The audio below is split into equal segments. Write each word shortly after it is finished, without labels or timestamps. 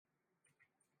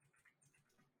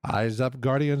Eyes up,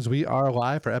 Guardians. We are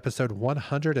live for episode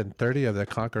 130 of the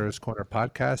Conqueror's Corner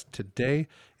podcast. Today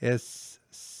is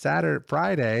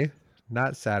Friday,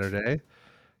 not Saturday,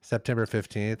 September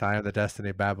 15th. I am the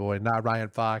Destiny Bad Boy, not Ryan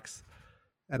Fox.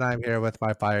 And I'm here with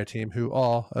my fire team, who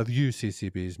all of you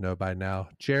CCBs know by now.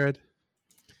 Jared.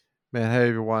 Man, hey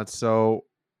everyone. So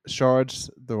Shards,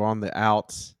 they're on the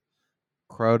outs.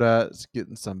 Crota is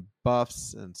getting some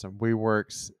buffs and some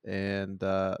reworks, and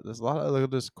there's a lot of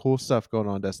this cool stuff going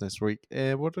on this week,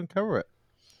 and we're gonna cover it.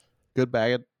 Good,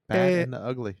 bad, and the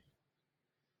ugly.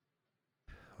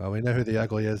 Well, we know who the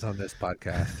ugly is on this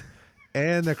podcast,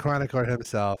 and the chronicler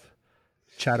himself,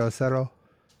 Chad Cerro.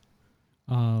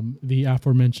 The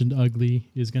aforementioned ugly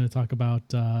is going to talk about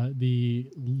the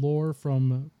lore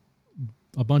from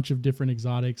a bunch of different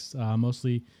exotics,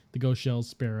 mostly the ghost shells,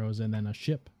 sparrows, and then a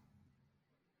ship.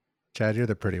 Chad, you're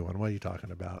the pretty one. What are you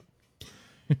talking about?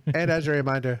 And as a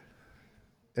reminder,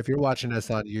 if you're watching us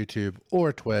on YouTube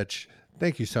or Twitch,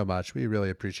 thank you so much. We really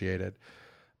appreciate it.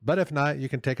 But if not, you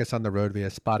can take us on the road via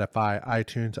Spotify,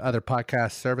 iTunes, other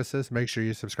podcast services. Make sure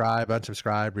you subscribe,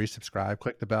 unsubscribe, resubscribe,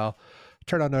 click the bell,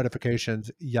 turn on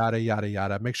notifications, yada, yada,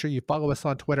 yada. Make sure you follow us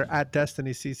on Twitter at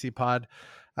DestinyCCPod.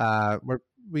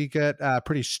 We get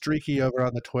pretty streaky over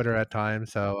on the Twitter at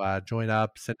times, so join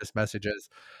up, send us messages.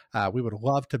 We would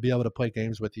love to be able to play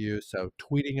games with you, so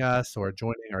tweeting us or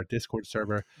joining our Discord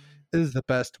server is the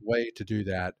best way to do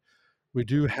that. We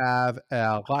do have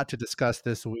a lot to discuss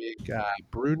this week.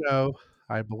 Bruno,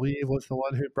 I believe, was the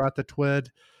one who brought the TWID.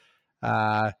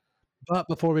 But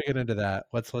before we get into that,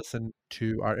 let's listen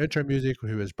to our intro music,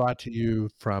 who is brought to you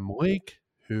from Link,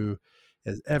 who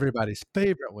is everybody's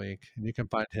favorite Link, and you can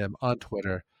find him on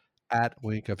Twitter at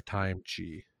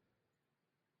LinkOfTimeG.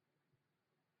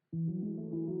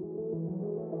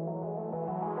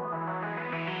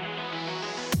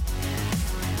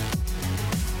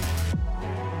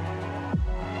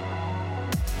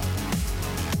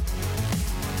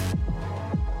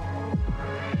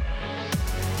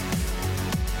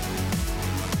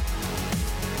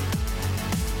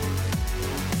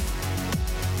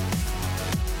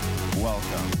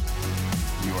 Welcome.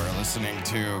 You are listening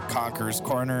to Conqueror's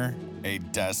Corner, a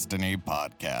Destiny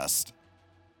podcast.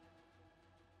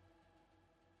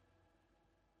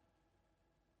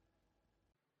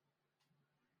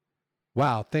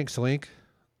 Wow, thanks, Link.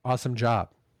 Awesome job.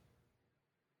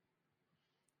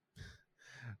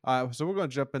 So we're going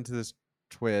to jump into this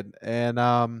TWID,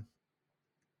 and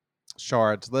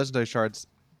shards, legendary shards,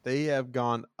 they have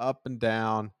gone up and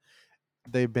down.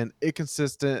 They've been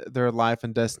inconsistent their life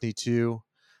in Destiny 2.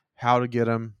 How to get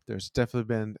them. There's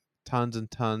definitely been tons and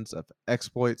tons of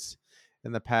exploits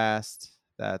in the past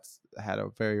that's had a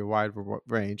very wide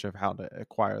range of how to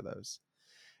acquire those.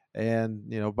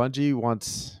 And, Bungie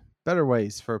wants better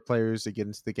ways for players to get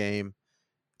into the game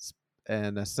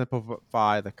and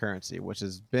simplify the currency, which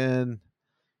has been,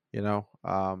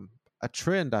 a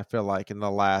trend, I feel like, in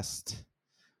the last,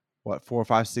 4 or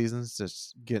 5 seasons,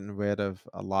 just getting rid of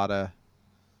a lot of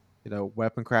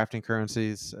weapon crafting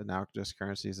currencies and now just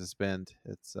currencies to spend.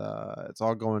 It's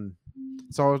all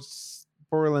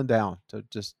boiling down to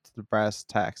just the brass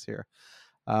tacks here.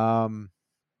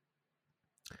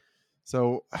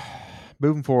 So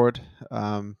moving forward,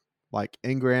 like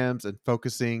engrams and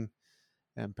focusing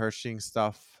and purchasing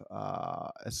stuff,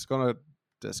 it's gonna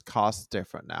just cost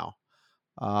different now.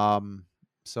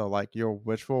 So like your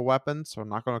ritual weapons are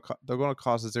not gonna they're gonna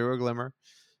cost 0 glimmer.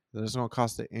 They're just gonna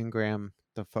cost the engram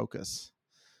to focus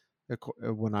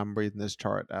when I'm reading this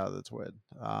chart out of the TWID.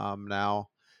 Now,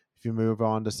 if you move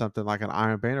on to something like an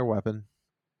Iron Banner weapon,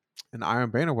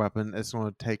 is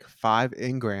going to take 5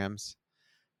 engrams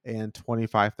and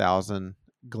 25,000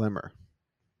 glimmer.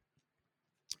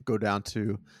 Go down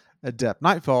to Adept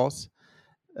Nightfalls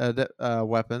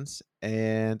weapons,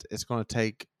 and it's going to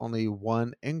take only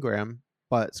 1 engram,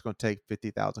 but it's going to take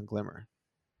 50,000 glimmer.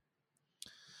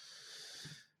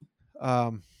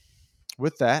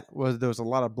 With that, there was a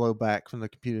lot of blowback from the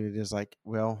community. It's like,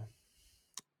 well,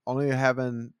 only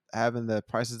having the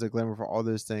prices of glimmer for all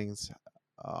those things,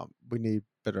 we need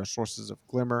better sources of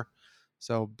glimmer.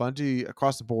 So Bungie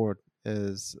across the board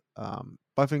is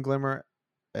buffing glimmer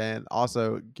and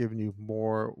also giving you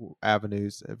more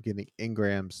avenues of getting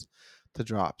engrams to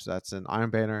drop. So that's in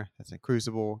Iron Banner, that's in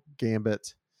Crucible,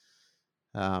 Gambit,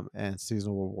 and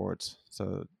seasonal rewards.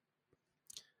 So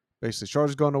basically, charge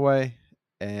is going away,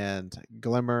 and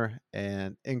glimmer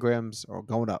and engrams are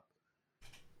going up.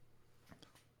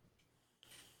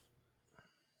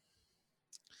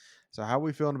 So how are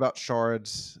we feeling about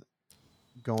shards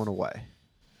going away?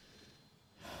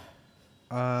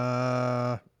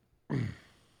 I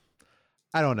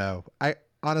don't know.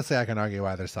 honestly, I can argue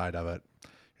either side of it.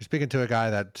 You're speaking to a guy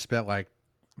that spent like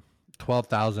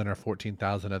 12,000 or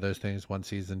 14,000 of those things one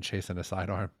season chasing a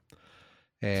sidearm,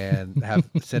 and have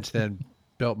since then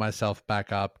built myself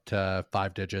back up to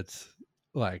 5 digits,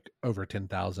 like over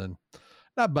 10,000.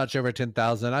 Not much over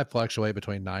 10,000. I fluctuate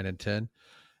between 9 and 10.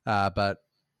 But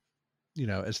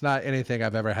it's not anything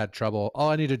I've ever had trouble. All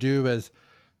I need to do is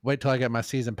wait till I get my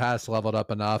season pass leveled up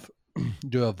enough,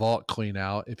 do a vault clean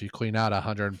out. If you clean out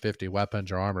 150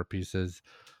 weapons or armor pieces,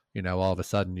 all of a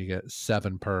sudden you get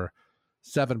seven per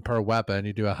weapon.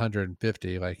 You do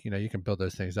 150, like, you can build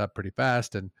those things up pretty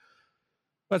fast. And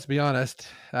let's be honest,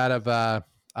 out of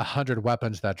 100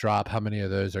 weapons that drop, how many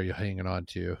of those are you hanging on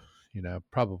to?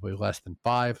 Probably less than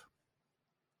 5,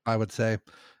 I would say.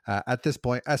 At this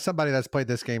point, as somebody that's played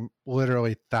this game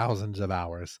literally thousands of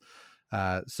hours.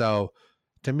 So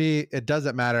to me, it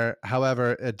doesn't matter.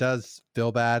 However, it does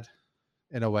feel bad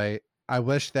in a way. I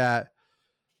wish that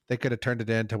they could have turned it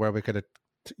into where we could have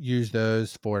used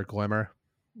those for Glimmer,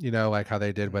 like how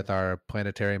they did with our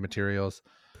planetary materials.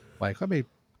 Like, let me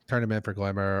turn them in for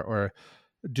Glimmer, or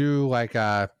do like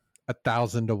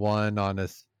 1,000 to 1 on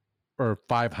this, or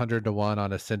 500 to 1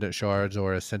 on Ascendant Shards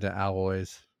or Ascendant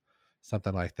Alloys,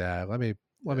 something like that. Let me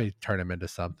turn them into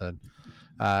something,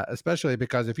 especially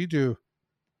because if you do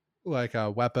like a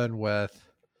weapon with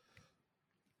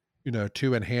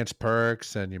 2 enhanced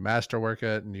perks and you masterwork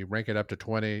it and you rank it up to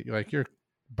 20, like, you're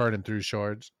burning through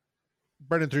shards,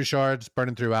 burning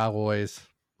through alloys.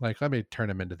 Like, let me turn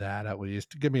them into that at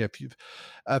least. Give me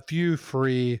a few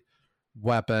free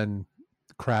weapon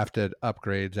crafted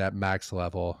upgrades at max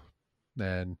level,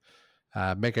 and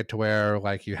make it to where,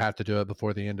 like, you have to do it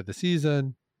before the end of the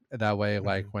season. And that way,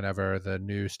 like, whenever the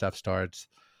new stuff starts,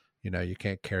 you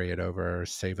can't carry it over or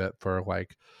save it for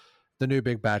like the new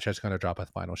big batch that's going to drop with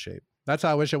final shape. That's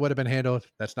how I wish it would have been handled.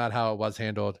 That's not how it was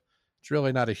handled. It's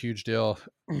really not a huge deal,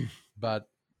 but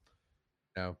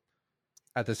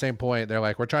at the same point, they're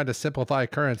like, we're trying to simplify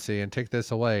currency and take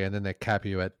this away, and then they cap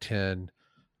you at 10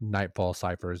 Nightfall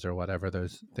ciphers or whatever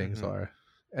those things are,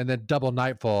 and then double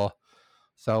Nightfall.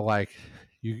 So like,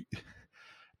 you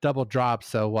double drop.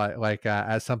 So what? Like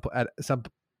at some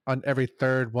on every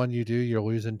third one you do, you're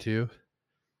losing 2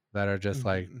 that are just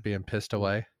like being pissed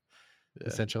away,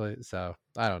 essentially. So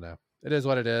I don't know. It is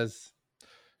what it is.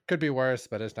 Could be worse,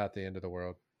 but it's not the end of the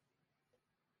world.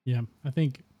 Yeah, I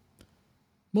think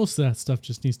most of that stuff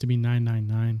just needs to be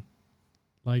 999.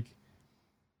 Like,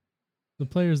 the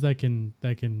players that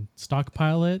can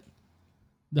stockpile it,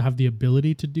 that have the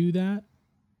ability to do that,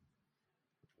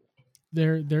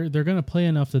 they're gonna play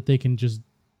enough that they can just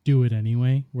do it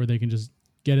anyway, where they can just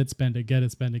get it, spend it, get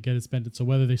it, spend it, get it, spend it. So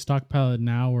whether they stockpile it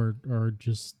now or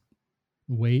just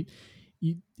wait,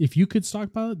 if you could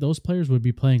stockpile it, those players would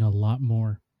be playing a lot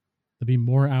more. There'd be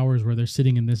more hours where they're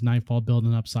sitting in this Nightfall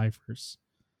building up ciphers.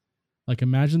 Like,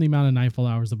 imagine the amount of Nightfall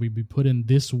hours that we'd be put in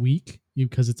this week,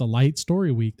 because it's a light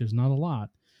story week. There's not a lot.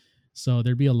 So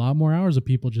there'd be a lot more hours of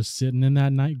people just sitting in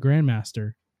that night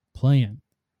Grandmaster playing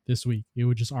this week. It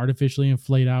would just artificially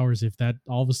inflate hours if that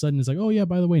all of a sudden is like, oh yeah,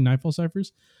 by the way, Nightfall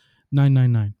ciphers,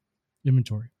 999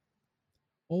 inventory.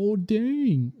 Oh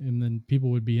dang. And then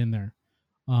people would be in there.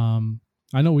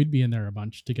 I know we'd be in there a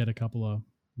bunch to get a couple of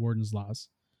Warden's Laws.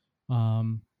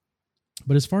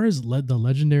 But as far as the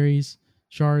legendaries,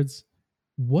 shards,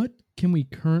 what can we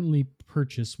currently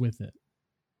purchase with it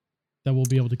that we'll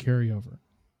be able to carry over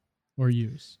or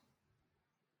use?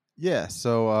 Yeah,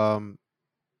 so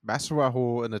Master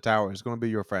Rahul in the tower is going to be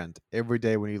your friend every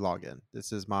day when you log in.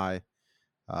 This is my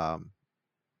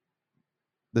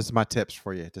tips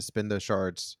for you to spend those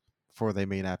shards before they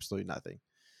mean absolutely nothing.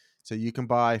 So you can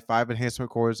buy 5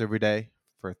 enhancement cores every day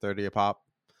for 30 a pop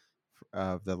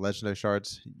of the legendary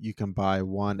shards. You can buy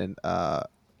 1 and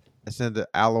Ascendant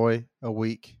Alloy a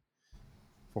week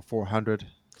for 400.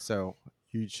 So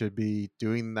you should be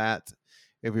doing that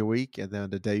every week. And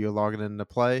then the day you're logging into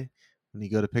play, when you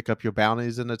go to pick up your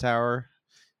bounties in the tower,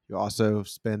 you're also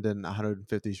spending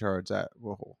 150 shards at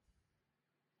Rahul.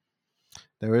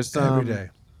 There is some every day.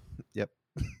 Yep.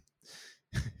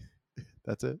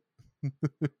 That's it.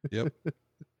 Yep.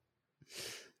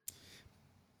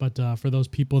 But for those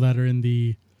people that are in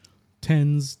the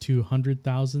tens to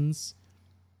 100,000s,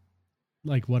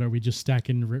 like, what are we just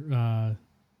stacking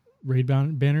raid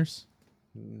banners?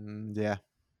 Yeah.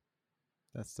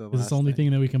 That's the It's the only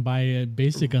thing that we can buy a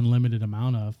basic unlimited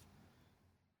amount of.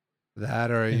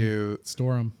 That, or you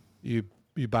store them. You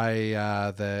buy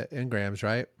the engrams,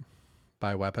 right?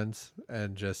 Buy weapons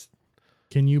and just.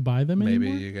 Can you buy them maybe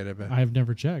anymore? you get a bit. I've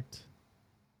never checked.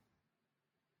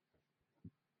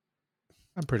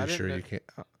 I'm pretty sure you can't.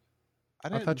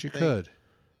 I thought you could.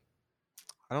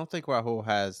 I don't think Rahul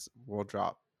has world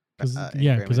drop. Because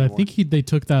engram because I anymore. think they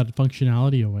took that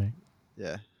functionality away.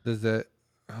 Yeah. Does it?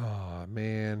 Oh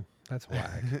man, that's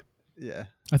whack. Yeah.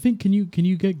 I think can you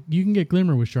get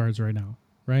Glimmer with shards right now,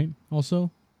 right?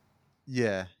 Also,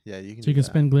 Yeah. Yeah. You can. so you can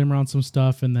spend Glimmer on some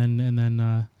stuff, and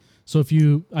then so if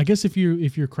you're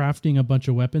crafting a bunch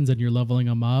of weapons and you're leveling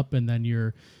them up, and then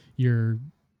you're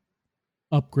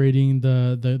upgrading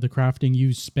the crafting,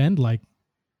 you spend like,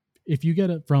 if you get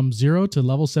it from 0 to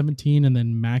level 17 and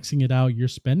then maxing it out, you're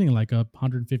spending like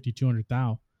 150, 200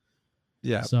 thou.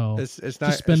 Yeah. So it's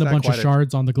not just spend it's a not bunch of quite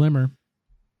shards on the Glimmer.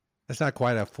 It's not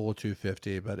quite a full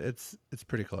 250, but it's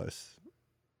pretty close.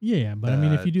 Yeah, but I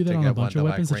mean, if you do that to on a get bunch one of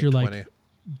to, weapons like, that you're rank like,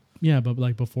 20. yeah, but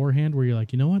like beforehand, where you're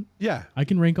like, you know what, Yeah, I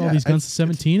can rank all Yeah, these guns to it's-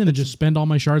 17 and then it's- just spend all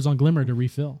my shards on Glimmer to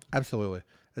refill. absolutely.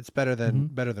 It's better than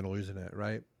Mhm. losing it,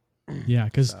 right? Yeah,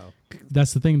 because So,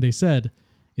 that's the thing they said.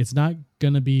 It's not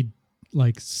gonna be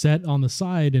like set on the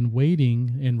side and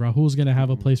waiting, and Rahul's gonna have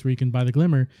a place where you can buy the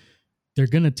Glimmer. They're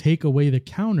gonna take away the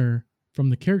counter from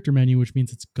the character menu, which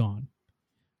means it's gone.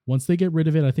 Once they get rid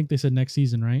of it, I think they said next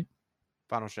season, right?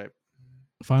 Final shape.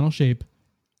 Final shape,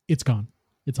 it's gone.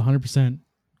 It's 100%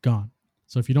 gone.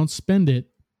 So if you don't spend it,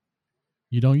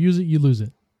 you don't use it, you lose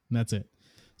it. And that's it.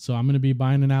 So I'm going to be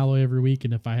buying an alloy every week.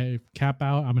 And if I cap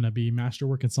out, I'm going to be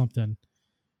masterworking something.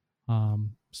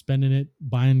 Spending it,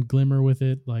 buying Glimmer with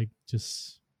it. Like,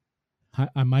 just,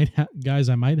 I might have, guys,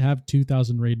 I might have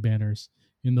 2,000 raid banners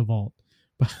in the vault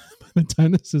by the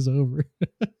time this is over.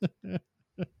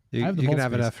 you, I have the you can vault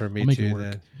have space. enough for me I'll make it too work.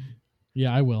 then.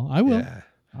 Yeah, I will. Yeah.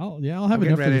 I'll have I'm enough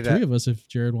getting for the ready three to- of us if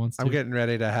Jared wants to. I'm getting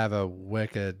ready to have a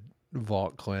wicked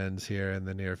vault cleanse here in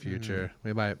the near future.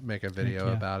 We might make a video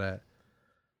yeah. about it.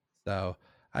 So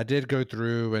I did go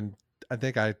through, and I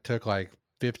think I took like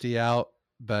 50 out,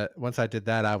 but once I did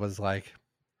that, I was like,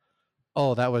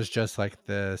 oh, that was just like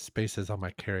the spaces on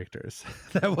my characters.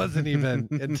 That wasn't even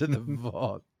into the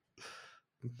vault.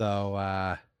 So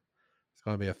it's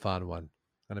going to be a fun one.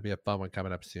 Going to be a fun one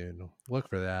coming up soon. Look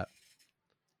for that.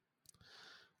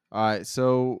 All right,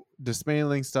 so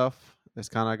dismantling stuff is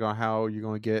kind of going how you're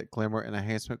going to get Glimmer and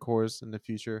enhancement cores in the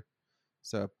future.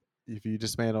 So if you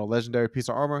dismantle a legendary piece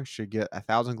of armor, you should get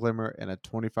 1,000 Glimmer and a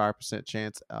 25%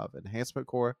 chance of enhancement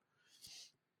core.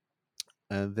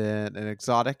 And then an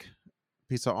exotic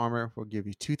piece of armor will give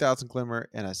you 2,000 Glimmer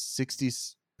and a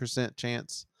 60%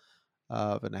 chance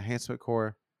of an enhancement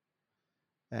core.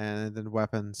 And then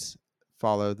weapons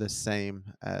follow the same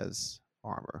as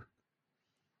armor.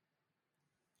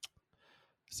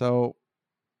 So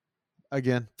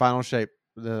again, final shape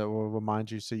that will remind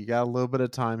you. So you got a little bit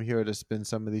of time here to spend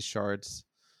some of these shards.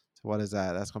 So what is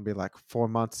that? That's going to be like 4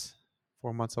 months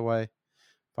away,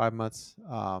 5 months.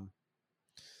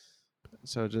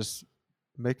 So just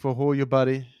make for who your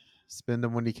buddy, spend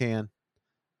them when you can,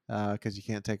 because you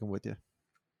can't take them with you.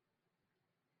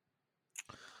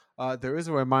 There is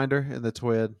a reminder in the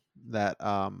TWID that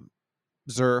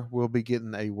Zur will be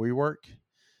getting a rework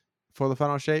for the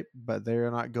final shape, but they're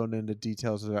not going into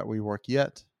details of that rework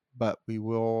yet. But we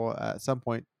will at some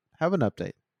point have an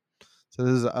update. So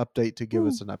this is an update to give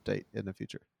us an update in the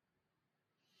future.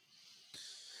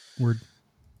 Word.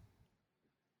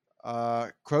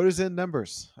 Crota's in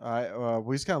numbers. All right,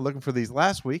 we was kind of looking for these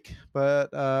last week, but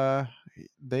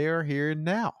they are here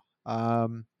now.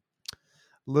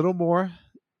 Little more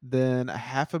than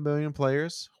 500,000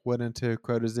 players went into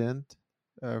Crota's End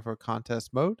for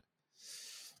contest mode.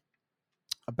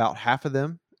 About half of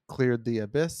them cleared the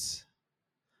Abyss.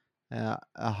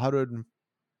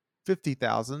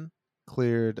 150,000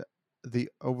 cleared the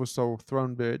Oversoul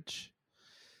Throne Bridge.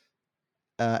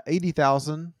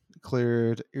 80,000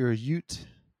 cleared Iruyut.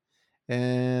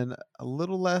 And a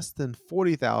little less than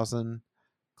 40,000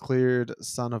 cleared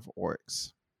Son of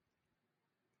Oryx.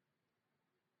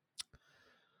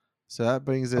 So that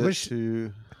brings it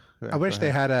to... I wish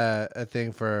they had a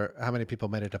thing for how many people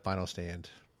made it to Final Stand.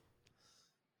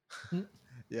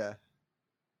 Yeah.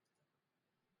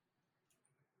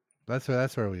 That's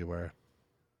where we were.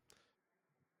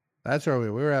 That's where we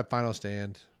were at Final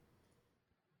Stand.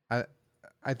 I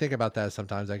think about that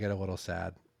sometimes. I get a little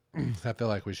sad. I feel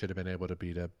like we should have been able to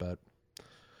beat it, but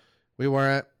we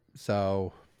weren't.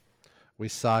 So we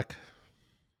suck.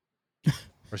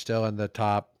 We're still in the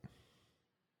top.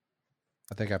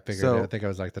 I think I figured it. I think it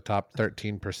was like the top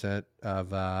 13% of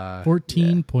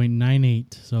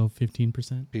 14.98, so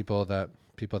 15%. people that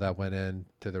went in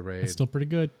to the raid. That's still pretty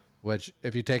good. Which,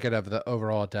 if you take it of the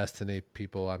overall Destiny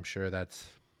people, I'm sure that's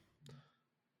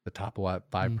the top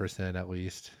 5% at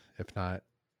least, if not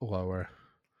lower.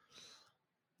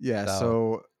 Yeah,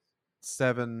 so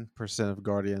 7% of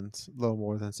Guardians, a little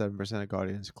more than 7% of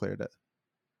Guardians cleared it.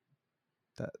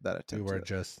 that attempt.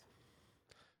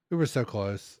 We were so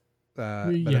close, but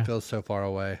Yeah. it feels so far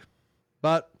away.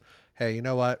 But hey, you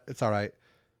know what? It's all right.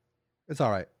 It's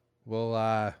all right.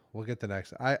 We'll get the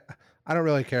next. I don't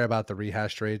really care about the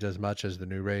rehash raids as much as the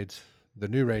new raids. The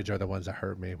new raids are the ones that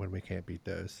hurt me when we can't beat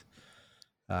those.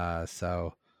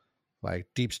 So like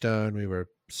Deep Stone, we were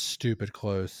stupid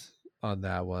close on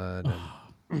that one.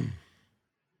 And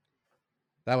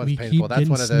that one's We painful. keep That's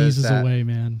getting one of those sneezes that, away,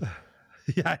 man.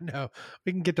 yeah, I know.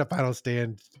 We can get to final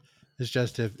stand. It's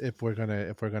just if we're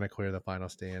gonna clear the final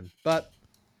stand. But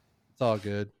it's all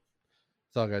good.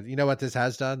 It's all good. You know what this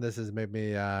has done? This has made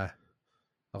me a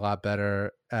lot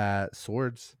better at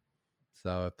swords.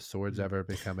 So if swords ever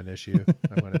become an issue,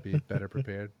 I'm going to be better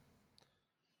prepared.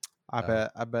 I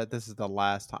bet this is the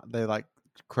last time they like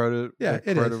Crota. Yeah,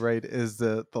 the it Crota is. raid is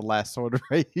the last sword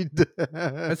raid.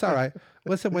 It's all right.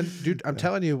 Listen, dude, I'm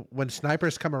telling you, when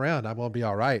snipers come around, I'm going to be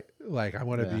all right. Like I'm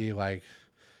going to be like,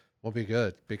 we'll be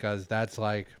good, because that's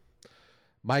like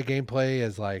my gameplay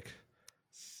is like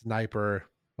sniper,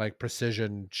 like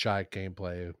precision shot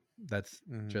gameplay. That's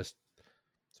just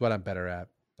it's what I'm better at.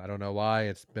 I don't know why.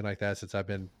 It's been like that since I've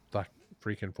been like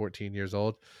freaking 14 years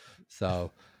old.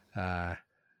 So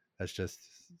that's just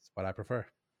what I prefer.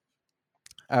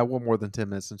 We're more than 10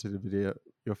 minutes into the video.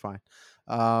 You're fine.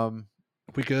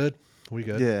 We good? We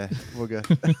good? Yeah, we're good.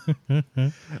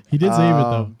 He did save it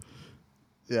though.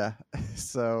 Yeah.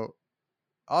 So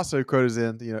also Crota's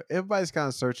in, everybody's kind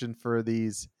of searching for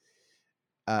these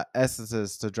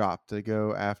essences to drop to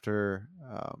go after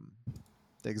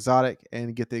the exotic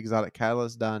and get the exotic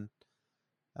catalyst done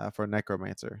for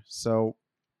Necromancer. So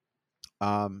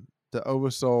the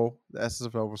Oversoul, the essence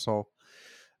of Oversoul,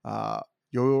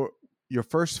 your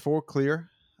first 4 clear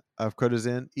of Crota's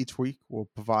in each week will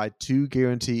provide 2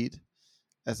 guaranteed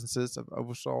essences of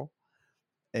Oversoul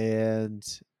and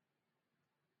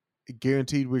a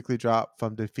guaranteed weekly drop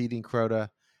from defeating Crota,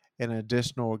 and an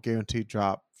additional guaranteed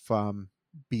drop from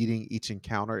beating each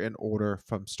encounter in order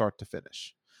from start to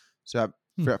finish. So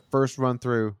that first run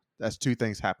through, that's 2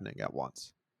 things happening at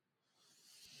once.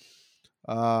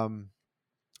 And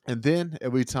then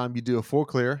every time you do a 4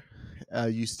 clear,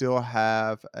 you still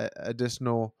have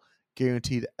additional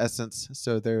guaranteed essence.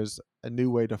 So there's a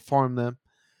new way to farm them.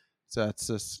 So that's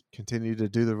just continue to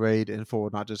do the raid in full,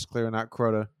 not just clearing out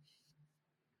Crota.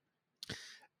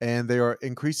 And they are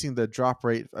increasing the drop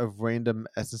rate of random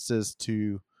essences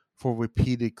for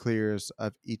repeated clears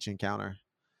of each encounter.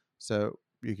 So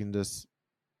you can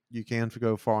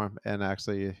go farm and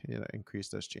actually increase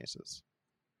those chances.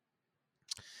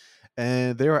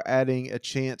 And they are adding a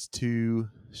chance to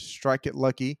strike it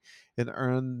lucky and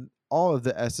earn all of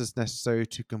the essence necessary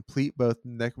to complete both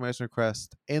Necromancer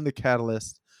Crest and the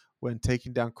Catalyst when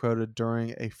taking down Crota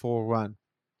during a full run.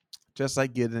 Just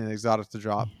like getting an exotic to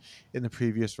drop in the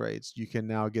previous raids, you can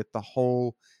now get the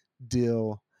whole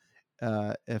deal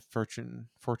if fortune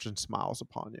smiles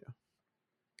upon you.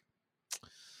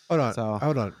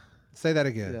 Hold on. Say that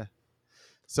again. Yeah.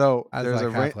 So there's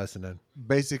half listening.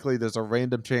 Basically, there's a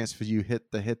random chance for you hit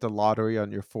the lottery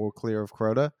on your 4 clear of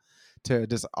Crota to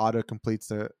just auto completes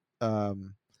the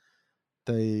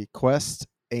quest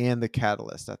and the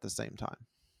catalyst at the same time.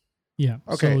 Yeah.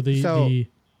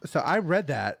 Okay. So I read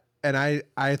that and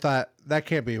I thought that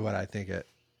can't be what I think it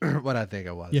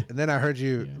was. Yeah. And then I heard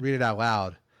you read it out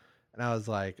loud, and I was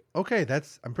like, okay,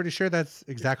 I'm pretty sure that's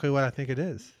exactly what I think it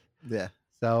is. Yeah.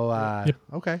 So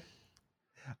okay.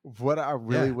 What I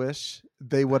really wish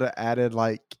they would have added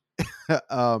like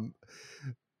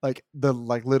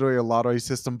literally a lottery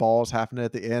system balls happening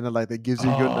at the end, and like that gives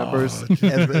you good numbers and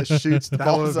it shoots the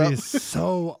balls up. That would be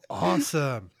so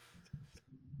awesome.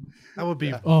 That would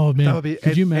be man. That would be,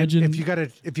 could you imagine if you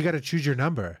gotta choose your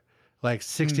number, like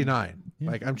 69.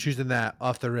 Like I'm choosing that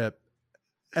off the rip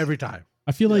every time.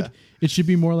 I feel like it should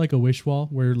be more like a wish wall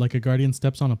where like a guardian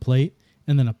steps on a plate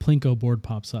and then a Plinko board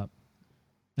pops up.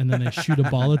 And then they shoot a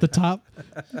ball at the top,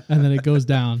 and then it goes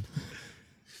down.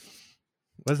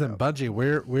 Listen, Bungie,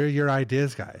 we're your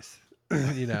ideas, guys.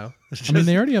 I mean,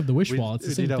 they already have the wish wall. It's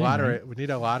the same thing. Right? We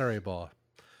need a lottery ball.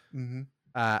 Mm-hmm.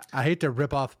 I hate to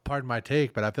rip off, pardon my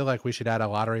take, but I feel like we should add a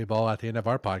lottery ball at the end of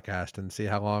our podcast and see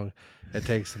how long it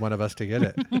takes one of us to get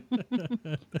it.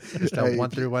 Just a 1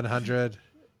 through 100.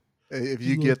 If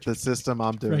you get the system,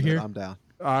 I'm doing it. I'm down.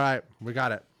 All right, we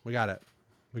got it.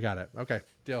 Okay,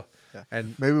 deal. Yeah.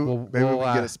 And maybe we can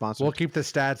get a sponsor. We'll keep the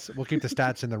stats. We'll keep the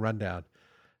stats in the rundown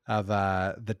of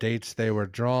the dates they were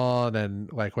drawn and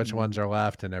like which ones are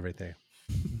left and everything.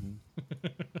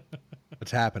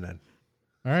 What's happening?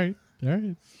 All right.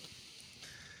 It's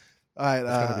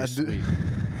gonna be sweet.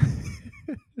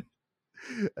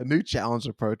 a new challenge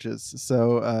approaches.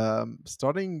 So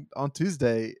starting on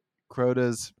Tuesday,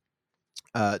 Crota's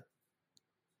hold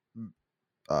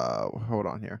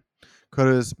on here.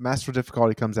 Crota's Master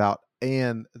Difficulty comes out,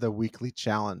 and the weekly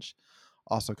challenge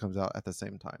also comes out at the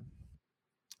same time.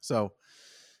 So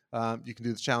you can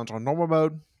do the challenge on normal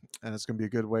mode, and it's going to be a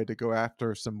good way to go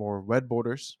after some more red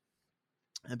borders.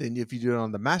 And then if you do it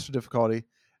on the Master Difficulty,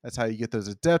 that's how you get those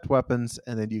adept weapons,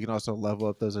 and then you can also level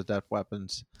up those adept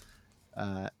weapons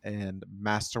and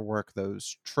masterwork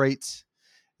those traits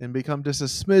and become just a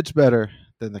smidge better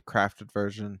than the crafted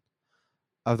version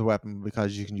of the weapon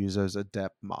because you can use those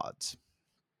adept mods.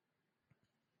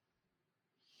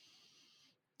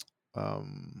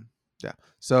 Yeah.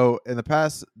 So in the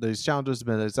past, these challenges have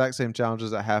been the exact same challenges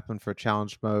that happened for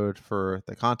challenge mode for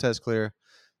the contest clear.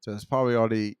 So there's probably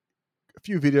already a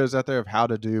few videos out there of how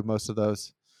to do most of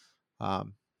those.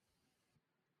 And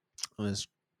it's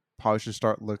probably should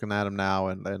start looking at them now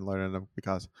and learning them,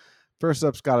 because first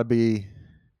up's got to be,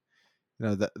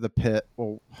 the pit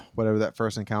or whatever that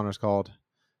first encounter is called.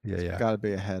 Yeah. Got to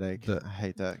be a headache. I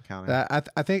hate that encounter.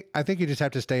 I think you just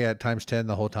have to stay at times 10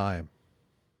 the whole time.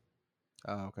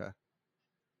 Oh, okay.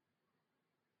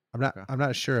 I'm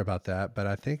not sure about that, but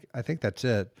I think that's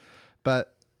it.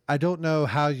 But I don't know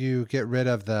how you get rid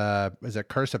of is it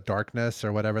Curse of Darkness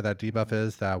or whatever that debuff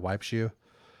is that wipes you.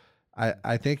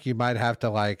 I think you might have to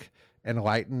like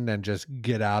enlighten and just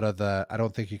get out of I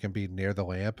don't think you can be near the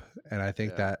lamp, and I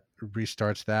think that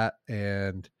restarts that.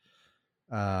 And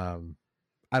I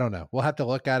don't know. We'll have to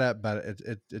look at it, but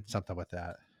it's something with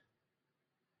that.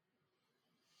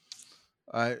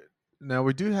 Now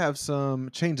we do have some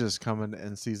changes coming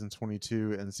in season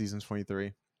 22 and season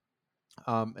 23.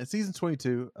 In season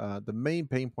 22, the main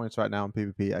pain points right now in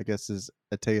PvP, I guess, is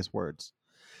Atea's words.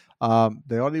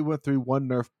 They already went through one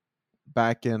nerf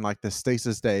back in like the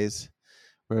stasis days,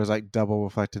 where it was like double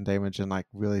reflecting damage and like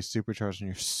really supercharging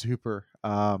your super.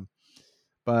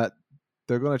 But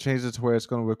they're going to change it to where it's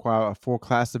going to require a full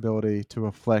class ability to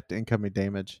reflect incoming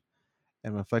damage,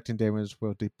 and reflecting damage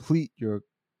will deplete your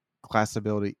class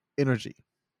ability energy.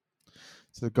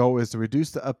 So the goal is to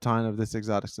reduce the uptime of this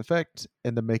exotic's effect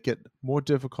and to make it more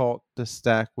difficult to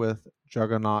stack with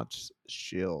Juggernaut's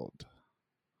shield.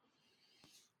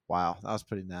 Wow, that was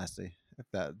pretty nasty. If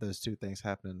those two things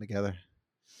happening together.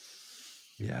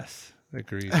 Yes,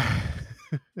 agreed.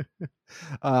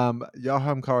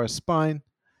 Yahamkara's spine.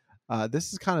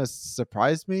 This has kind of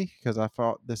surprised me because I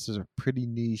thought this is a pretty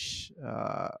niche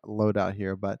loadout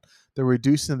here, but they're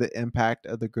reducing the impact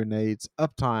of the grenade's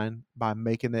uptime by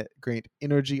making it grant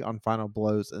energy on final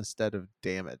blows instead of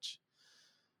damage.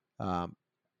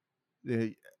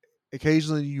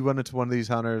 Occasionally you run into one of these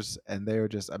hunters and they're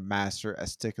just a master at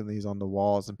sticking these on the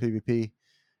walls in PvP,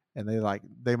 and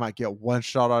they might get one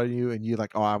shot out of you and you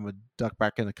like, oh, I'm gonna duck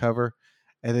back into cover,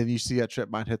 and then you see that trip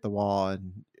might hit the wall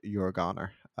and you're a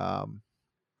goner. But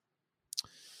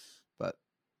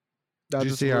did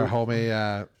you see our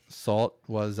homie Salt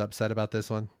was upset about this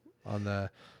one on the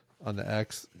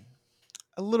X?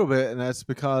 A little bit, and that's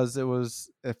because it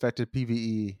affected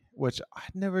PvE, which I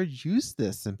never used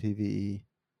this in PvE.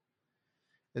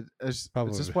 It's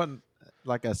just wasn't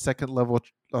like a second level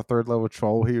or third level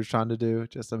troll he was trying to do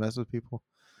just to mess with people.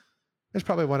 It's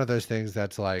probably one of those things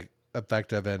that's like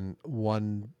effective in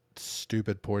one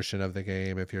stupid portion of the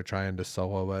game if you're trying to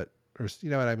solo it, or you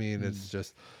know what I mean. It's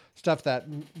just stuff that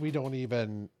we don't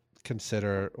even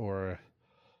consider or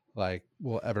like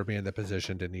will ever be in the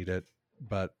position to need it,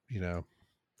 but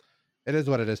it is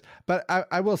what it is. But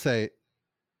I will say,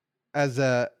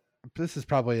 this is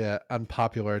probably an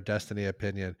unpopular Destiny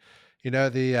opinion,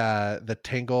 the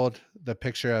Tangled, the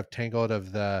picture of Tangled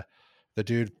of the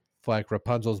dude like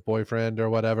Rapunzel's boyfriend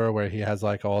or whatever, where he has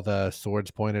like all the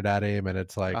swords pointed at him, and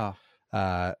it's like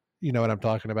you know what I'm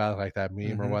talking about, like that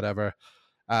meme or whatever.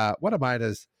 One of mine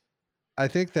is, I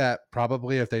think that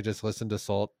probably if they just listened to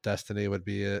Salt, Destiny would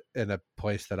be in a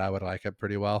place that I would like it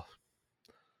pretty well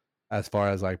as far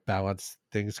as like balance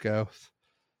things go.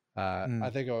 I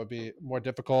think it would be more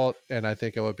difficult, and I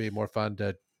think it would be more fun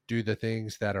to do the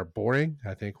things that are boring.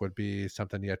 I think would be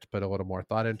something you have to put a little more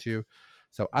thought into.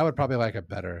 So I would probably like it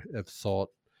better if Salt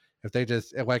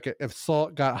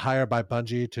got hired by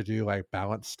Bungie to do like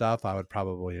balance stuff, I would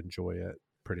probably enjoy it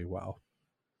pretty well.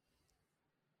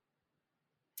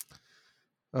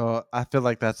 I feel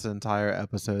like that's an entire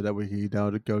episode that we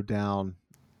could go down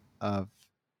of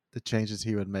the changes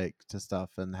he would make to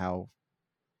stuff and how,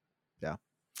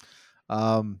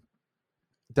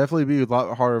 definitely be a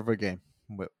lot harder of a game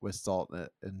with Salt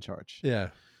in charge.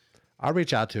 Yeah, I'll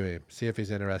reach out to him, see if he's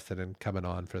interested in coming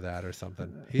on for that or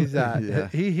something. He's Yeah.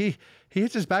 he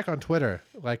hits us back on Twitter,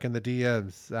 like in the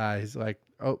DMs. He's like,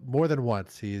 oh, more than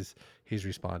once he's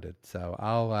responded. So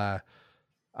I'll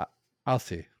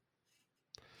see.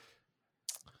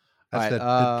 All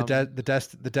That's right.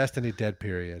 the Destiny dead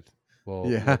period. We'll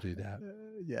Yeah. do that.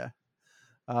 Yeah.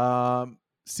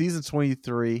 Season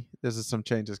 23. There's some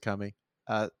changes coming.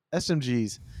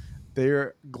 SMGs.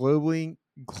 They're globally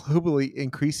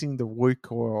increasing the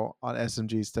recoil on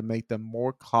SMGs to make them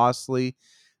more costly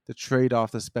to trade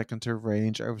off the speculative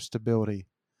range over stability.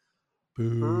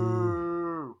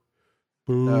 Boo.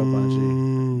 No,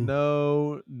 Bungie.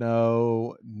 Boo.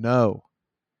 No.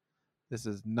 This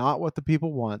is not what the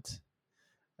people want.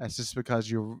 That's just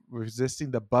because you're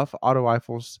resisting the buff auto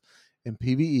rifles in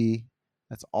PvE.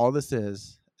 That's all this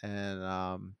is.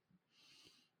 And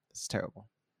it's terrible.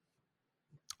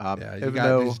 Yeah, you Even got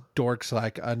though these dorks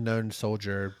like Unknown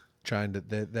Soldier trying to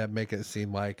that make it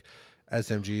seem like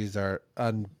SMGs are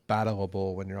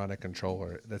unbattleable when you're on a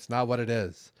controller. That's not what it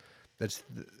is. That's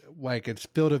like it's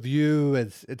field of view.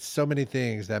 It's so many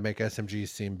things that make SMGs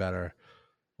seem better.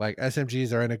 Like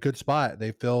SMGs are in a good spot.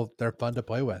 They're fun to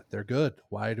play with. They're good.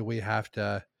 Why do we have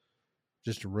to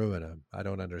just ruin them? I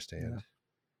don't understand.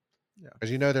 Yeah.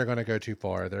 Because they're going to go too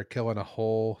far. They're killing a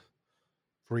whole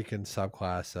freaking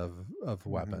subclass of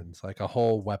weapons. Like a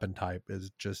whole weapon type is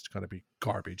just going to be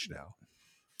garbage now.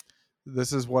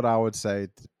 This is what I would say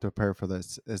to prepare for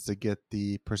this is to get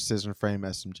the precision frame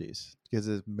SMGs. Get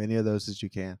as many of those as you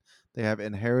can. They have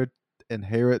inherent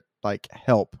like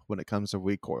help when it comes to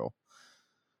recoil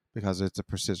because it's a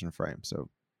precision frame. So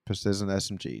precision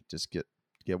SMG, just get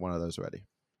one of those ready.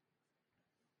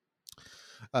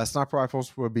 Sniper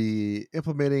rifles will be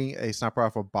implementing a sniper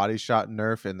rifle body shot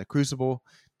nerf in the Crucible.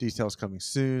 Details coming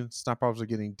soon. Sniper rifles are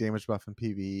getting damage buff in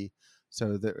PvE,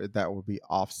 so that will be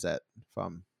offset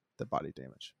from the body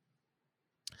damage.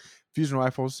 Fusion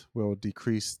rifles will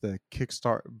decrease the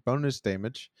kickstart bonus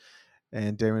damage,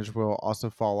 and damage will also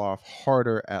fall off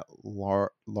harder at longer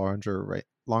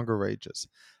ranges.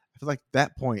 I feel like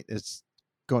that point is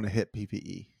going to hit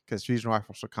PvE because fusion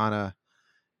rifles are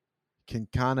can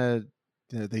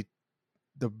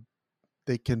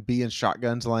they can be in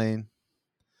shotguns lane,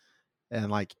 and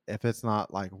like if it's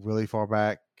not like really far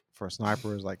back for a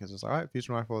sniper, is like it's just all right,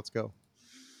 fusion rifle, let's go.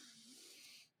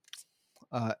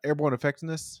 Airborne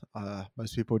effectiveness,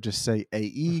 most people just say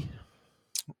AE,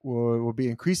 will be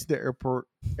increasing the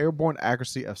airborne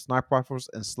accuracy of sniper rifles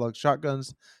and slug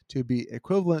shotguns to be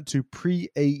equivalent to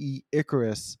pre-AE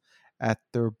Icarus at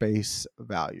their base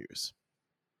values.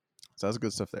 So that's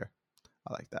good stuff there.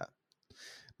 I like that.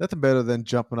 Nothing better than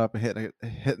jumping up and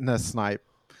hitting a snipe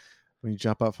when you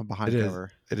jump up from behind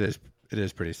cover. It is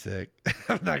pretty sick.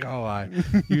 I'm not gonna lie.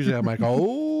 Usually I'm like,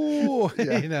 oh,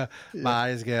 Yeah. my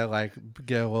eyes get a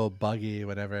little buggy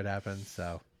whenever it happens.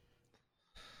 So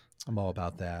I'm all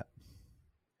about that.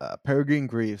 Peregrine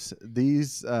Greaves.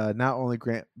 These not only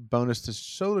grant bonus to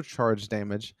shoulder charge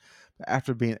damage, but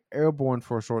after being airborne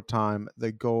for a short time,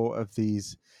 the goal of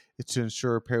these is to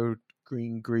ensure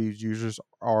Peregrine Greaves users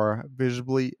are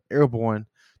visibly airborne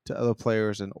to other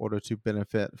players in order to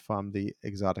benefit from the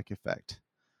exotic effect.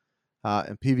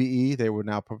 In PvE, they will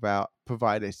now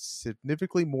provide a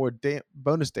significantly more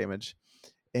bonus damage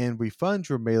and refund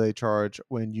your melee charge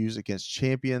when used against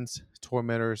champions,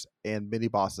 tormentors, and mini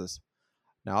bosses.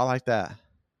 Now I like that.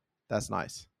 That's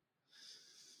nice.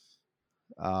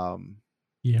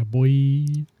 Yeah, boy.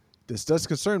 This does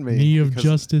concern me. Knee of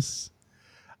justice.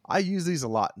 I use these a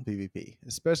lot in PvP,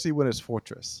 especially when it's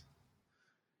Fortress.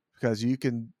 Because you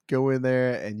can go in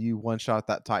there and you one-shot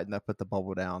that Titan that put the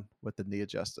bubble down with the Knee of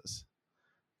Justice.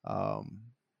 Yeah.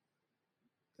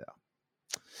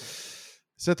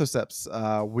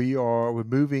 Synthoceps. We are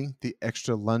removing the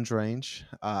extra lunge range.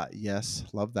 Yes,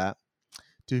 love that.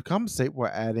 To compensate, we're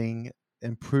adding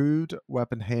improved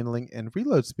weapon handling and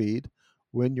reload speed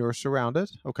when you're surrounded.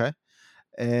 Okay.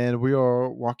 And we are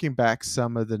walking back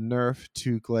some of the nerf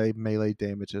to glaive melee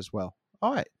damage as well.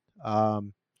 All right.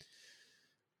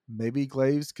 Maybe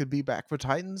glaives could be back for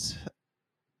Titans.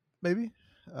 Maybe.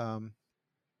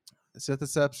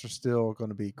 Synthoceps are still going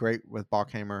to be great with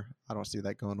Balkhammer. I don't see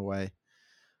that going away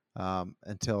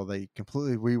until they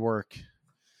completely rework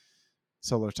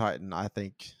Solar Titan. I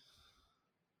think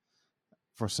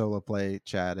for solo play,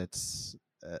 Chad, it's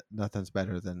nothing's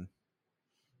better than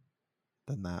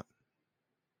that.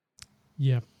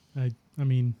 Yeah, I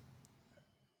mean,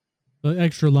 the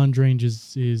extra lunge range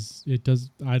is it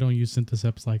does. I don't use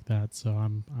Synthoceps like that, so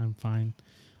I'm fine.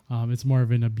 It's more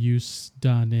of an abuse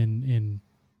done in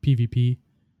PvP.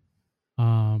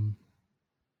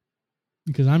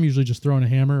 because I'm usually just throwing a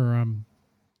hammer or I'm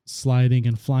sliding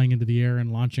and flying into the air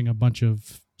and launching a bunch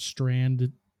of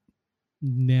strand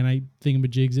nanite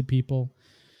thingamajigs at people.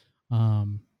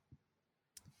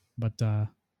 But I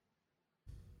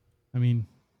mean,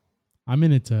 I'm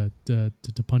in it to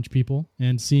punch people,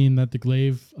 and seeing that the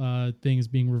glaive thing is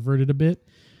being reverted a bit.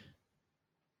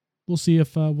 We'll see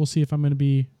if I'm going to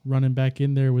be running back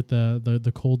in there with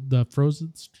the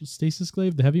frozen stasis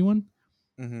glaive, the heavy one.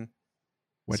 Mm-hmm.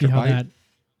 Winter see how Bite?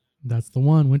 that's the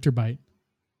one, Winter Bite.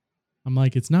 I'm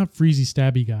like, it's not Freezy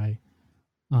Stabby guy.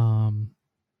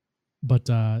 But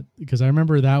because I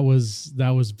remember that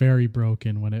was very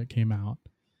broken when it came out.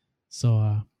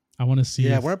 So I want to see.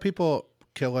 Yeah, weren't people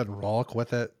killing Rolk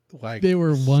with it? Like they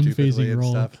were one phasing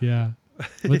Rolk, yeah.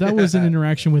 But that was an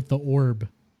interaction with the orb.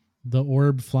 The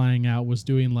orb flying out was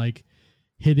doing like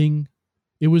hitting.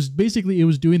 It was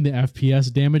doing the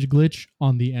FPS damage glitch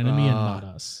on the enemy and not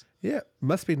us. Yeah,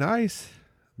 must be nice.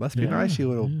 Must be nice, you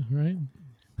little right.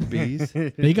 bees.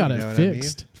 They got it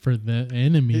fixed for the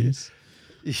enemies.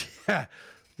 Yeah,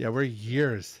 we're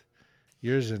years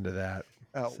into that.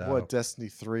 What Destiny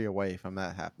 3 away from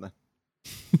that happening.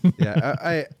 Yeah,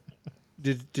 I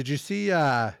did you see?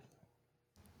 Well,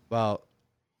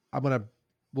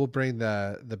 we'll bring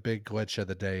the big glitch of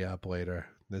the day up later.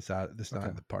 This not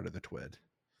the part of the TWID.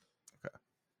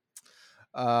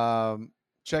 Okay.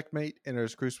 Checkmate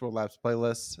enters Crucible Labs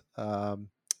playlist.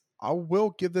 I will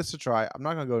give this a try. I'm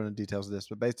not going to go into details of this,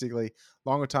 but basically,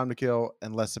 longer time to kill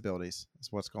and less abilities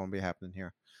is what's going to be happening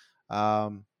here.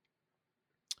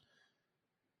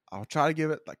 I'll try to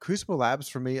give it like Crucible Labs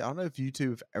for me. I don't know if you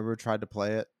two have ever tried to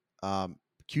play it.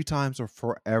 Queue times are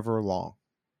forever long.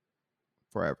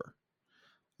 Forever.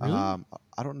 Really?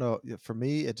 I don't know. For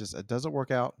me, it doesn't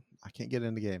work out. I can't get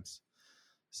into games.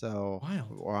 So, Wild.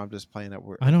 or I'm just playing it.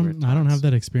 I don't have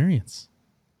that experience.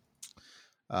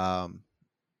 But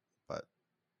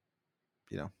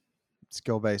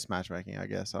skill-based matchmaking, I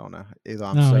guess. I don't know. Either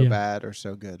I'm bad or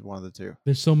so good. One of the two.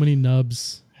 There's so many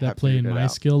nubs that play in my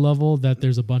skill level that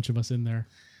there's a bunch of us in there.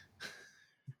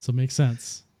 So it makes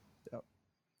sense. Yep.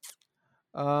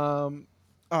 All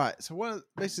right. So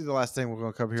basically the last thing we're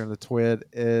going to cover here in the TWID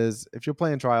is if you're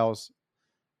playing Trials,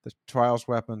 the Trials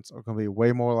weapons are going to be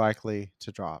way more likely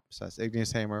to drop. So that's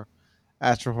Igneous Hammer,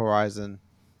 Astral Horizon,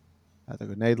 the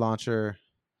Grenade Launcher,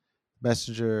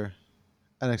 Messenger,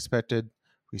 Unexpected,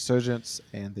 Resurgence,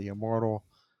 and the Immortal.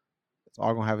 It's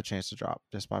all going to have a chance to drop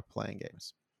just by playing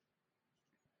games.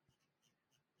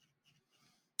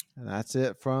 And that's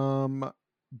it from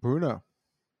Bruno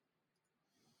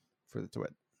for the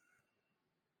TWID.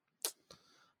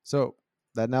 So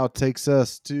that now takes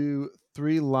us to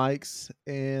 3 likes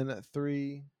and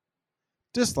 3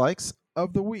 dislikes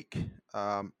of the week.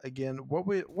 Again, what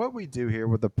we do here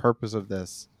with the purpose of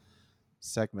this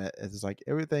segment is like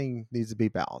everything needs to be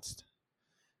balanced.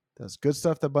 There's good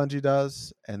stuff that Bungie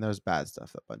does, and there's bad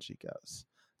stuff that Bungie does.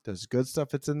 There's good stuff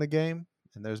that's in the game,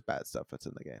 and there's bad stuff that's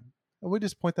in the game. And we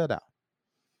just point that out.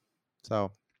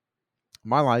 So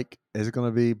my like is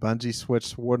going to be Bungie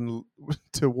switched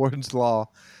to Warden's Law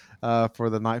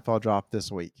for the Nightfall drop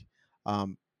this week.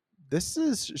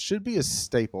 This should be a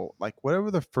staple. Like whatever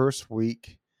the first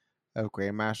week of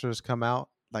Grandmasters come out,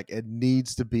 like it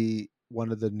needs to be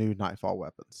one of the new Nightfall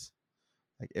weapons.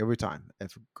 Like every time.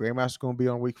 If Grandmaster's going to be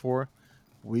on week 4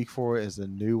 is the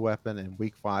new weapon and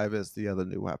week 5 is the other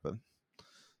new weapon.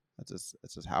 That's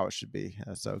just how it should be.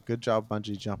 So good job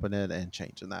Bungie jumping in and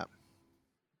changing that.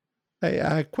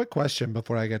 Hey, quick question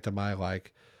before I get to my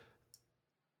like.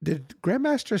 Did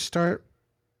Grandmaster start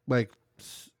like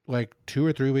 2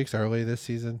 or 3 weeks early this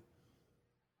season?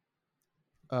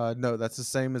 No, that's the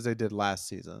same as they did last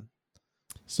season.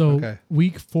 So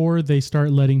week 4, they start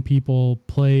letting people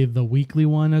play the weekly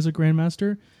one as a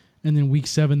Grandmaster. And then week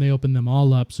 7, they open them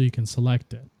all up so you can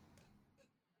select it.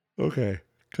 Okay.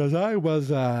 Because I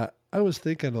was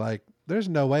thinking like, there's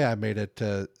no way I made it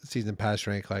to season pass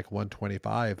rank like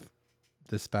 125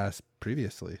 this past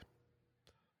previously.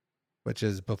 Which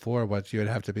is before what you would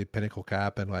have to be pinnacle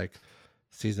cap and like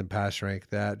season pass rank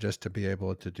that just to be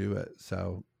able to do it.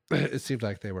 So it seems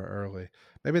like they were early.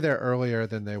 Maybe they're earlier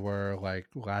than they were like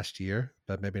last year,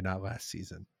 but maybe not last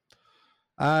season.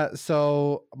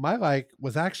 So my like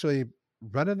was actually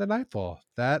running the Nightfall.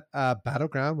 That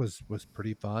battleground was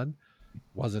pretty fun.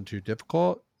 Wasn't too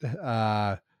difficult.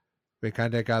 We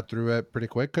kind of got through it pretty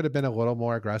quick. Could have been a little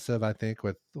more aggressive, I think,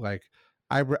 with like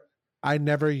I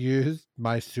never used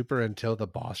my super until the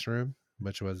boss room,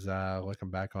 which was looking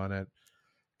back on it.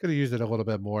 Could have used it a little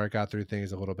bit more. Got through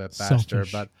things a little bit faster,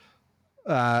 Selfish. but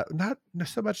not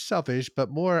so much selfish, but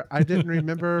more I didn't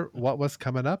remember what was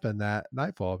coming up in that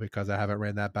Nightfall because I haven't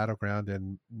ran that battleground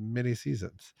in many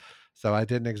seasons. So I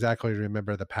didn't exactly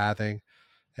remember the pathing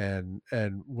and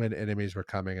when enemies were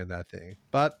coming in that thing.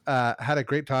 But had a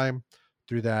great time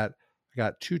through that. I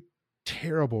got 2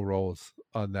 terrible rolls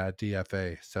on that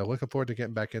DFA. So looking forward to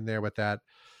getting back in there with that.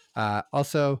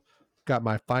 Also got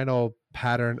my final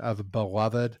pattern of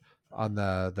Beloved on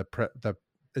the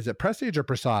is it Prestige or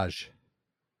Presage?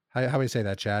 How we say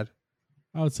that, Chad?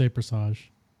 I would say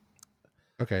Presage.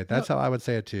 Okay, that's how I would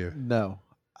say it too. No.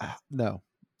 No.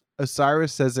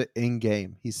 Osiris says it in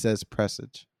game. He says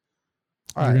presage.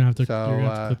 All You're right, gonna have to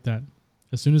so clip that.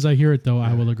 As soon as I hear it, though, I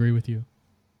yeah. will agree with you.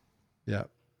 yeah.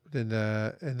 In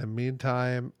the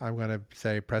meantime, I'm gonna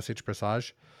say Prestige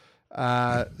Presage.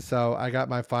 So I got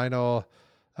my final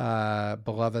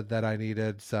Beloved that I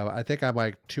needed. So I think I'm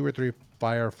like 2 or 3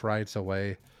 fire frights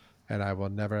away, and I will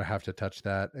never have to touch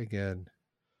that again,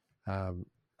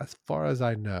 as far as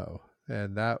I know.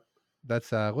 And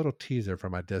that's a little teaser for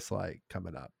my dislike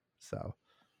coming up. So,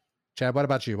 Chad, what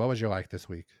about you? What was your like this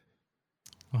week?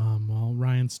 Well,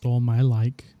 Ryan stole my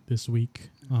like this week,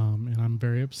 and I'm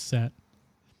very upset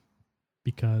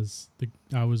because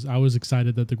I was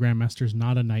excited that the Grandmaster is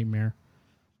not a nightmare,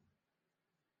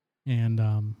 and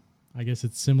I guess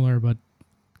it's similar but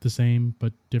the same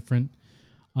but different.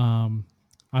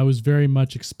 I was very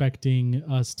much expecting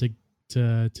us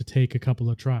to take a couple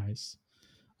of tries.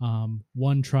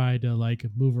 One try to like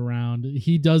move around.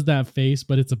 He does that face,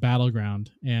 but it's a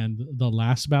battleground, and the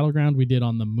last battleground we did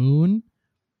on the moon.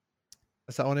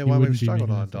 That's the only He one we've wouldn't be struggled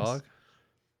making on, that face. dog.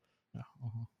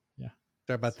 Yeah.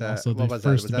 Sorry about It's that. also What the was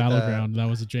first that? Was that battleground. That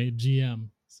was a GM.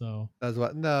 So that was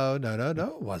what? No,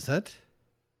 it wasn't.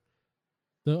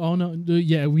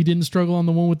 yeah, we didn't struggle on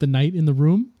the one with the knight in the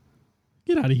room.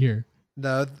 Get out of here.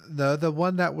 No, the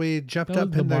one that we jumped That was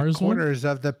up the in the Mars one? corners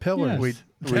of the pillars.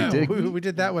 Yes. We did. We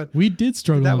did that one. We did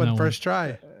struggle That on one that first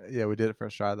try. Yeah, we did it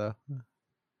first try though.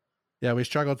 Yeah, we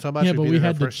struggled so much. Yeah, but we beat it our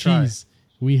had to first try. cheese.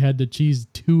 We had to cheese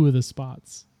 2 of the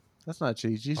spots. That's not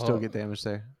cheese. You still Oh. get damage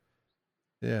there.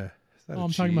 Yeah. It's not a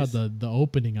I'm talking about cheese. the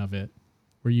opening of it,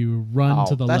 where you run Oh,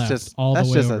 to the that's left just- all the that's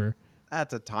way just over.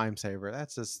 That's a time saver.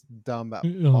 That's just dumb on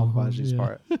Oh, Bungie's yeah.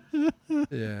 part.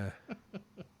 Yeah.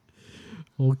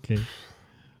 Okay.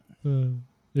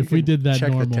 If can we did that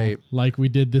check the normal, tape. like we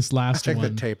did this last Check the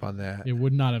one, tape on that. it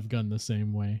would not have gone the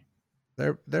same way.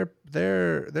 They're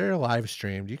live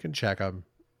streamed. You can check them.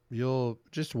 You'll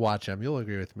just watch them. You'll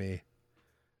agree with me,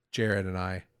 Jared and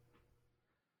I.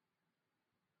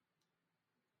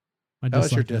 My That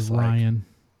was your dislike is dislike. Ryan.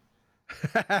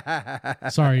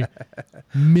 Sorry,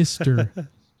 Mr.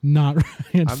 Not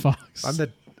Ryan Fox.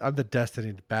 I'm the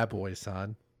Destiny bad boy,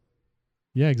 son.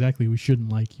 Yeah, exactly. We shouldn't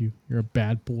like you. You're a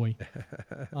bad boy.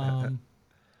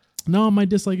 No, my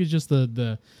dislike is just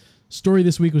the story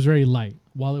this week was very light.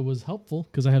 While it was helpful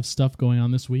because I have stuff going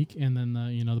on this week, and then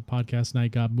the podcast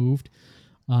night got moved.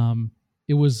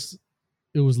 It was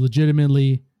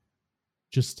legitimately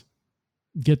just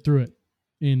get through it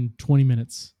in 20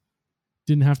 minutes.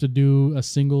 Didn't have to do a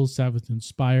single Sabbath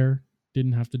Inspire.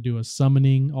 Didn't have to do a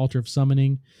summoning, altar of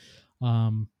summoning,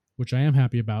 which I am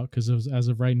happy about because as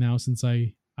of right now, since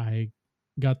I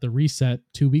got the reset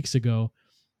 2 weeks ago,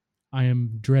 I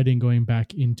am dreading going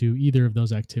back into either of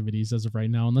those activities as of right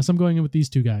now, unless I'm going in with these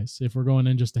 2 guys, if we're going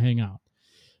in just to hang out.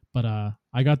 But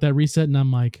I got that reset and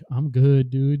I'm like, I'm good,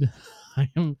 dude.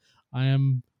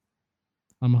 I'm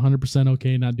 100%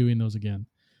 okay not doing those again.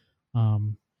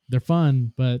 They're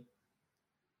fun, but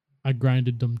I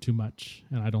grinded them too much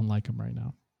and I don't like them right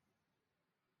now.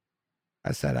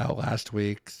 I set out last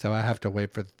week, so I have to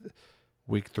wait for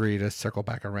week 3 to circle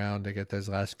back around to get those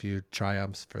last few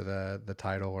triumphs for the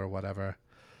title or whatever.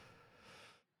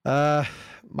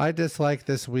 My dislike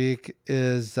this week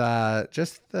is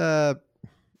just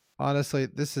honestly,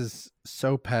 this is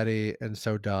so petty and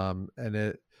so dumb, and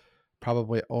it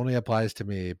probably only applies to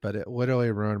me, but it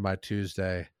literally ruined my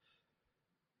Tuesday.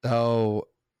 So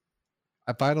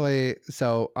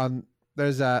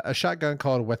there's a shotgun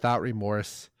called Without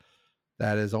Remorse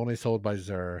that is only sold by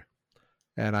Zur.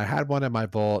 And I had one in my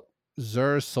vault.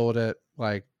 Zur sold it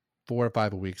like 4 or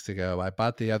 5 weeks ago. I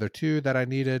bought the other 2 that I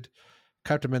needed,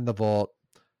 kept them in the vault.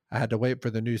 I had to wait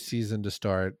for the new season to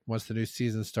start. Once the new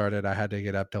season started, I had to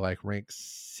get up to like rank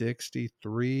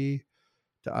 63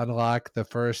 to unlock the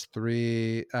first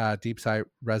 3 deep sight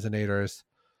resonators.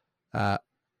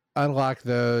 Unlock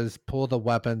those, pull the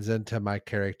weapons into my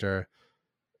character,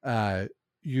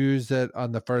 use it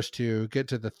on the first 2, get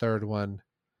to the third one,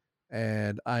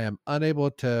 and I am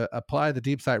unable to apply the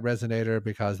deep sight resonator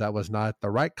because that was not the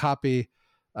right copy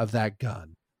of that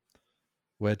gun.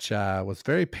 which was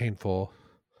very painful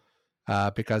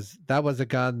because that was a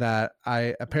gun that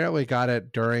I apparently got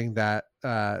it during that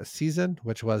season,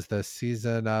 which was the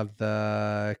season of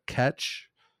the catch.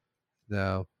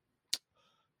 No,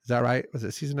 is that right? Was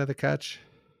it season of the catch?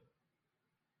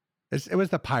 It was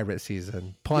the pirate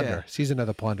season, plunder, season of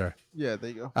the plunder. Yeah, there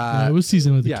you go. It was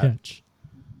season of the yeah. catch.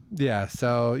 Yeah,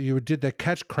 so you did the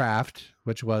catch craft,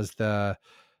 which was the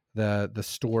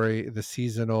story, the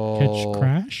seasonal Catch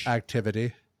crash?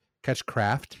 activity. Catch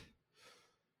craft,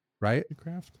 right? The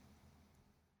craft?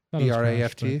 Thought it was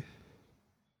CRAFT. Crash,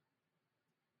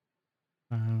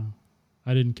 but I don't know.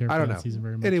 I didn't care for that season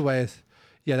very much. Anyways,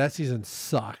 yeah, that season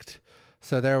sucked.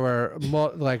 So there were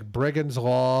like Brigand's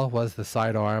Law was the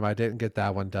sidearm. I didn't get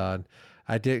that one done.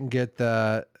 I didn't get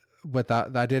I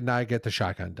did not get the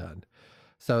shotgun done.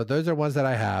 So those are ones that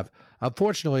I have.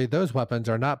 Unfortunately, those weapons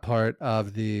are not part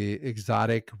of the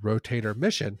exotic rotator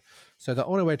mission. So the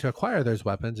only way to acquire those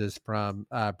weapons is from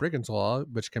Brigand's Law,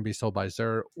 which can be sold by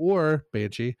Xur or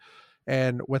Banshee.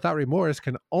 And Without Remorse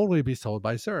can only be sold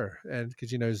by Xur. And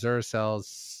because, Xur sells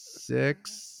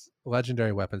 6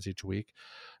 legendary weapons each week.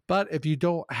 But if you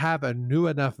don't have a new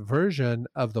enough version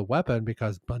of the weapon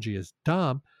because Bungie is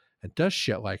dumb and does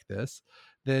shit like this,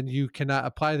 then you cannot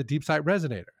apply the Deep Sight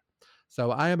Resonator. So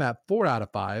I am at 4 out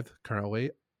of 5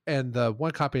 currently. And the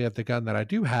one copy of the gun that I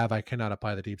do have, I cannot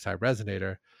apply the Deep Sight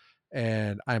Resonator.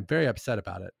 And I'm very upset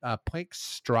about it. Plank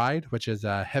Stride, which is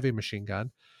a heavy machine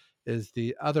gun, is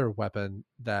the other weapon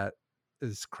that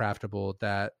is craftable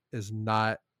that is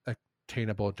not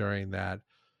attainable during the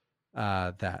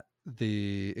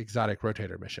exotic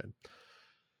rotator mission.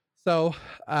 So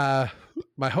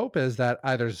my hope is that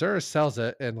either Xur sells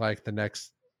it in like the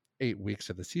next 8 weeks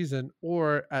of the season,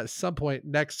 or at some point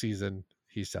next season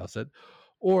he sells it,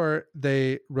 or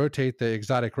they rotate the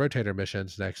exotic rotator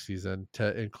missions next season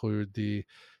to include the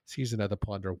season of the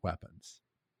plunder weapons.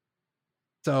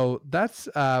 So that's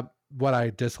what I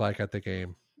dislike at the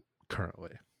game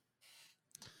currently.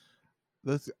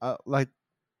 Those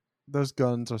those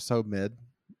guns are so mid.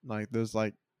 Like there's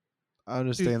I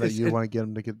understand that you want to get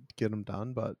them to get them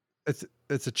done, but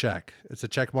it's a check. It's a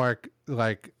check mark.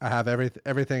 Like I have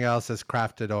everything else is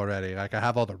crafted already. Like I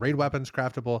have all the raid weapons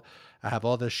craftable. I have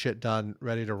all this shit done,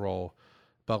 ready to roll.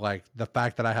 But like the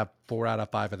fact that I have 4 out of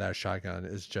 5 of that shotgun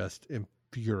is just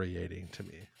infuriating to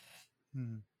me.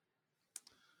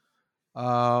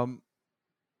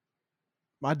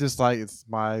 My dislike is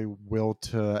my will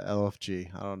to LFG.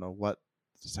 I don't know what,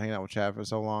 just hanging out with Chad for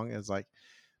so long. It's like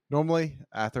normally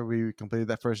after we completed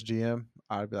that first GM,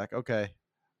 I'd be like, okay,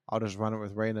 I'll just run it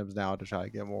with randoms now to try to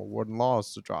get more Warden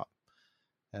Laws to drop.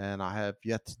 And I have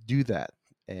yet to do that.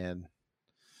 And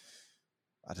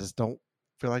I just don't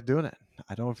feel like doing it.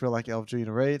 I don't feel like LFG in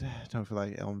a raid. I don't feel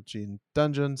like LFG in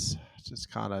dungeons.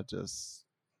 Just kind of just,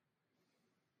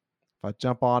 if I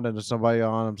jump on and there's somebody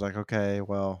on, I'm like, okay,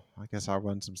 well, I guess I'll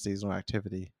run some seasonal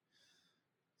activity.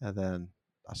 And then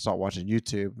I start watching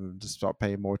YouTube and just start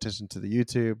paying more attention to the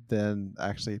YouTube than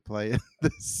actually play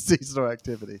the seasonal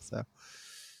activity. So,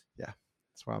 yeah,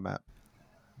 that's where I'm at.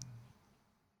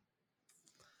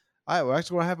 All right, we're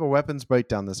actually going to have a weapons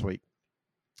breakdown this week.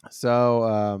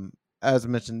 So, as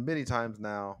mentioned many times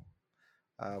now,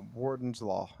 Warden's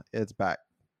Law is back.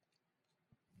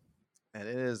 And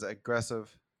it is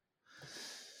aggressive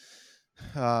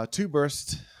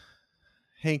 2-burst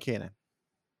hand cannon.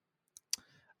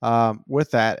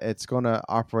 With that, it's going to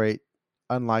operate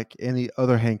unlike any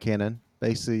other hand cannon.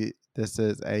 Basically, this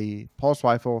is a pulse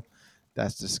rifle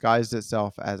that's disguised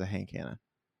itself as a hand cannon.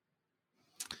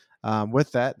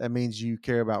 With that means you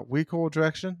care about recoil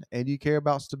direction and you care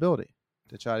about stability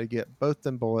to try to get both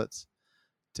them bullets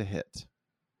to hit.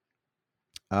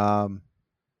 So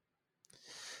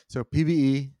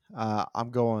PvE, I'm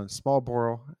going small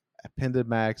bore, appended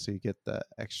mag, so you get the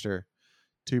extra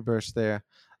 2 bursts there.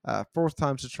 4th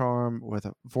time's a charm with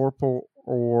a Vorpal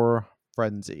or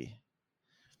Frenzy.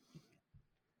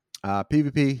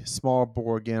 PvP, small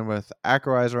bore again with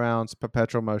Acrorize rounds,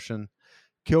 Perpetual Motion,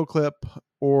 Kill Clip,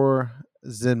 or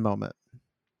Zen Moment.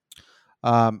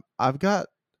 I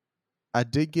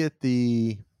did get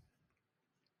the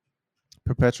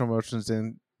Perpetual Motion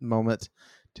Zen Moment.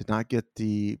 Did not get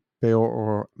the barrel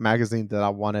or magazine that I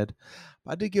wanted.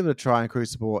 I did give it a try in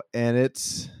Crucible, and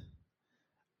it's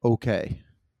okay.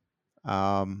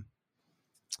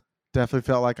 Definitely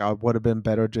felt like I would have been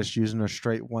better just using a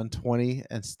straight 120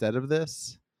 instead of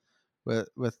this, with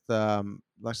like some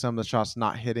of the shots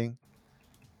not hitting,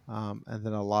 and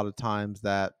then a lot of times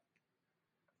that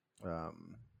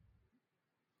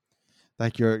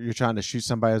like you're trying to shoot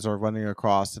somebody as they're running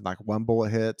across and like one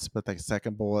bullet hits, but the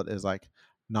second bullet is like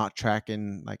not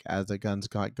tracking like as the gun's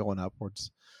going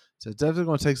upwards. So it's definitely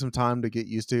going to take some time to get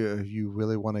used to if you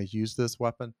really want to use this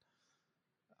weapon.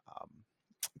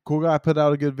 Cool Guy put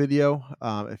out a good video.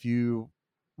 If you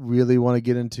really want to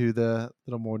get into the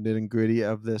little more nitty gritty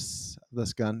of this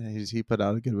gun, he put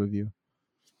out a good review.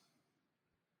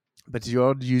 But did you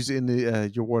all use any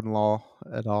your Warden Law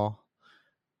at all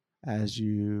as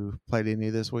you played any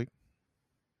this week?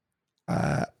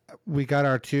 We got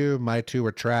our 2. My 2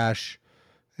 were trash,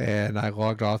 and I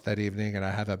logged off that evening, and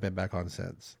I haven't been back on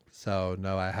since. So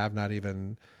no, I have not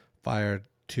even fired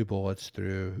 2 bullets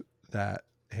through that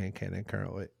hand cannon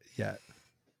currently yet.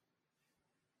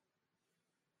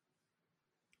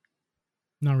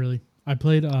 Not really. I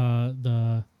played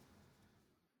the.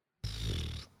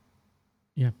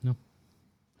 Yeah, no.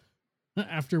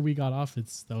 After we got off,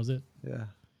 that was it. Yeah.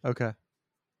 Okay.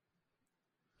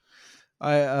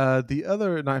 The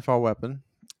other Nightfall weapon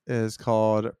is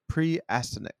called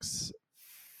Pre-Astenix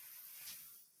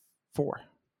 4.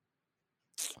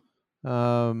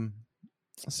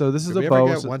 So this is Did a we bow.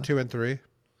 ever get 1, 2, and 3?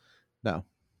 No.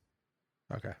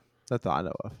 Okay. That's all I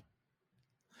know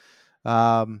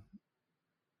of.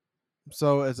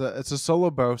 So it's a solo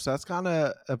bow, so that's kind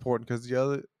of important because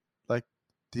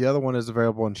the other one is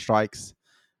available in strikes,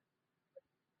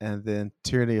 and then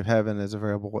Tyranny of Heaven is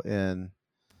available in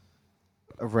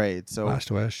a raid. So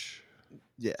Last Wish.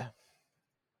 yeah.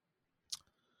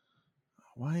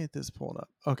 Why ain't this pulling up?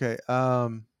 Okay.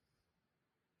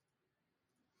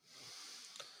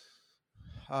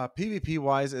 PvP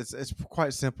wise, it's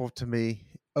quite simple to me.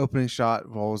 Opening shot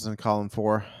rolls in column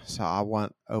 4, so I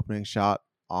want opening shot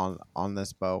on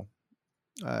this bow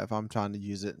if I'm trying to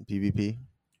use it in PvP.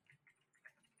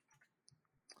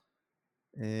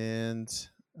 And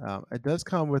it does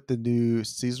come with the new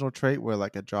seasonal trait where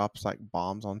like it drops like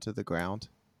bombs onto the ground.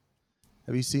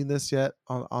 Have you seen this yet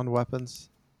on weapons?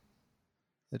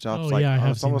 It drops I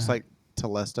have it's seen almost that. like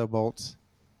Telesto bolts.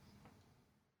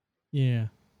 Yeah.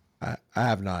 I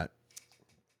have not.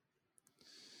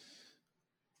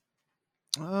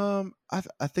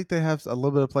 I think they have a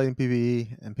little bit of play in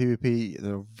PvE and PvP.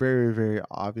 They're very, very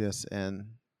obvious and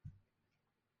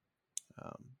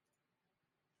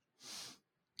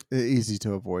easy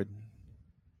to avoid.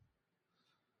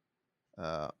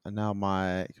 And now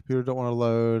my computer don't want to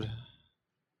load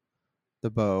the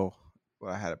bow.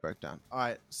 Well, I had it broke down. All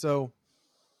right, so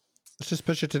Let's just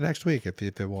push it to next week if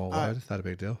it won't All load. right. It's not a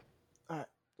big deal. all right,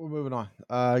 we're moving on.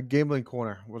 Gambling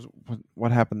Corner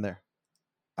what happened there?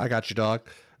 I got you, dog.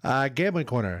 Gambling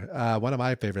Corner, one of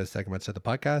my favorite segments of the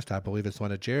podcast. I believe it's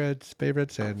one of Jared's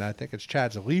favorites, and I think it's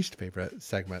Chad's least favorite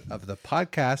segment of the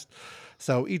podcast.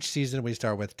 So each season we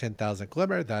start with 10,000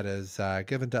 Glimmer that is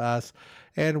given to us.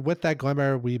 And with that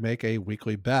Glimmer, we make a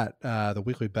weekly bet. The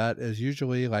weekly bet is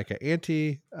usually like an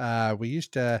ante. We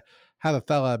used to have a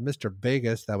fella, Mr.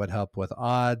 Vegas, that would help with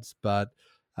odds, but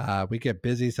we get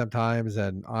busy sometimes,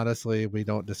 and honestly, we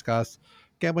don't discuss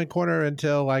Gambling Corner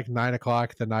until like 9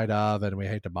 o'clock the night of, and we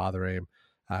hate to bother him,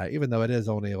 even though it is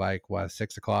only like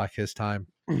 6 o'clock his time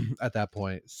at that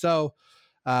point. So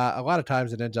a lot of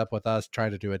times it ends up with us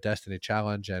trying to do a Destiny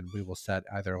challenge, and we will set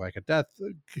either like a death,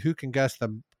 who can guess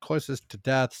the closest to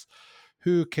deaths,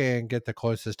 who can get the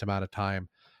closest amount of time.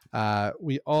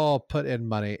 We all put in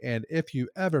money, and if you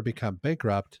ever become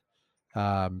bankrupt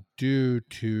due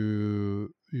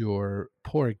to your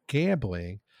poor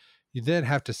gambling, you then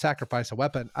have to sacrifice a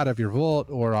weapon out of your vault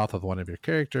or off of one of your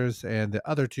characters, and the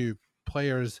other 2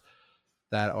 players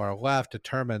that are left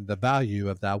determine the value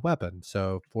of that weapon.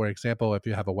 So, for example, if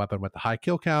you have a weapon with a high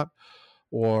kill count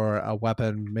or a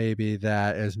weapon maybe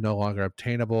that is no longer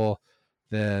obtainable,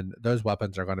 then those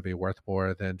weapons are going to be worth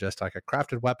more than just like a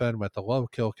crafted weapon with a low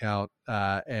kill count.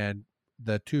 And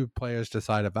the 2 players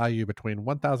decide a value between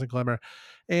 1,000 Glimmer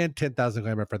and 10,000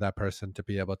 Glimmer for that person to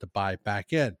be able to buy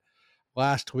back in.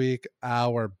 Last week,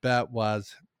 our bet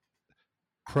was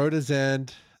Crota's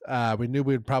End. We knew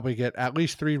we'd probably get at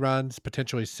least 3 runs,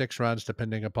 potentially 6 runs,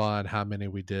 depending upon how many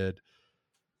we did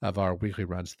of our weekly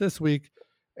runs this week.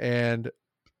 And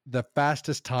the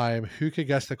fastest time, who could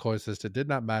guess the closest? It did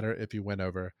not matter if you went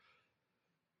over.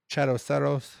 Chado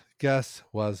Cero's guess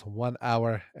was 1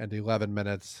 hour and 11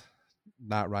 minutes.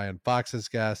 Not Ryan Fox's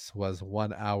guess was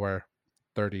 1 hour,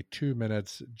 32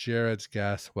 minutes. Jared's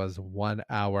guess was 1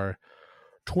 hour,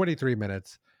 23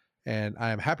 minutes. And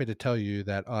I am happy to tell you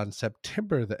that on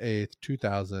September the 8th,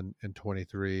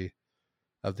 2023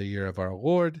 of the year of our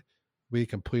Lord, we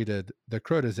completed the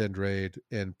Crota's End raid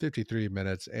in 53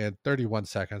 minutes and 31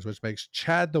 seconds, which makes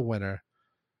Chad the winner.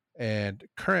 And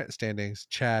current standings,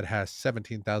 Chad has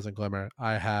 17,000 Glimmer.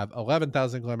 I have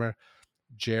 11,000 Glimmer.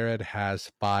 Jared has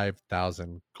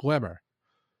 5,000 Glimmer.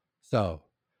 So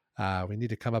we need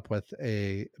to come up with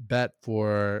a bet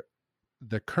for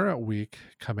the current week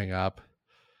coming up.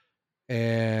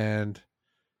 And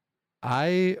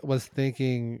I was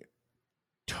thinking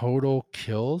total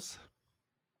kills.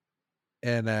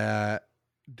 And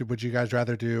would you guys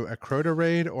rather do a Crota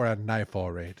raid or a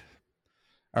Nightfall raid?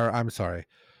 Or I'm sorry,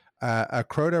 a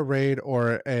Crota raid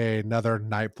or another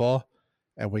Nightfall,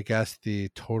 and we guess the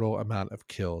total amount of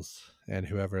kills, and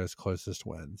whoever is closest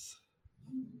wins.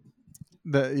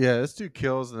 Let's do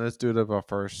kills and let's do it of our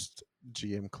first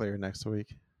GM clear next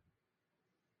week.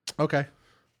 Okay.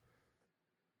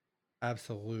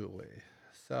 Absolutely.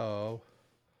 So,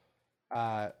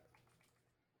 let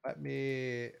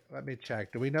me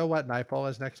check. Do we know what Nightfall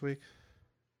is next week?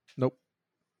 Nope.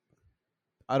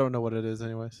 I don't know what it is,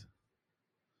 anyways.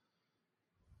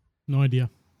 No idea.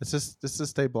 It's just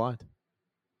stay blind.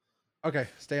 Okay,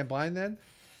 staying blind then.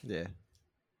 Yeah.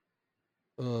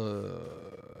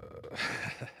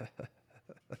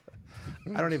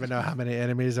 I don't even know how many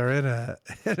enemies are in a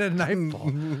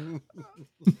Nightfall.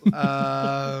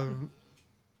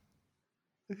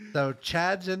 So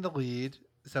Chad's in the lead.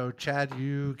 So Chad,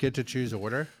 you get to choose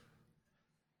order.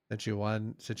 Since you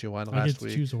won I get last to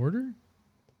week. choose order?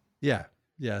 Yeah.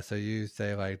 So you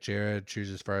say like Jared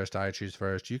chooses first, I choose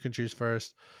first, you can choose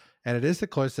first. And it is the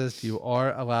closest. You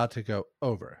are allowed to go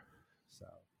over. So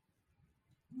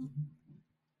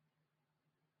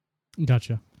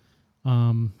Gotcha.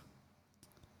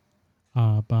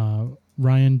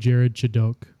 Ryan, Jared,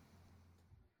 Chadok.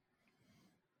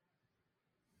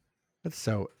 that's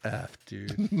so F, dude.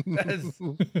 That's,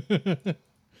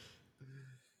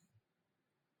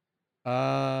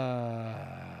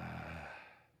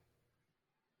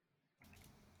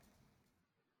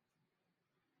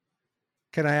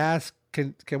 can I ask?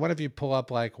 Can one of you pull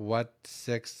up like what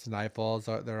 6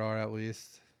 Nightfalls there are at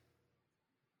least?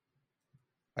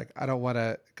 Like I don't want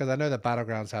to, because I know that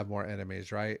battlegrounds have more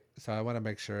enemies, right? So I want to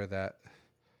make sure that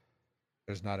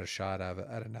there's not a shot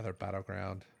at another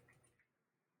battleground.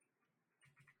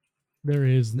 There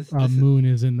is. Moon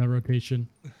is in the rotation.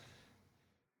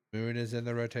 Moon is in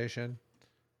the rotation.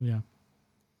 Yeah.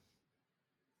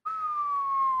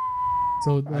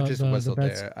 So I just whistled the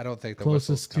there. I don't think the closest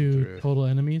whistles come to through. total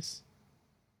enemies.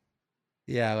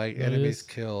 Yeah, like That enemies is?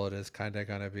 killed is kind of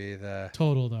gonna be the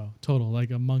Total,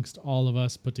 like amongst all of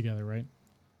us put together, right?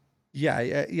 yeah.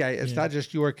 It's Yeah. not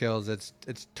just your kills. It's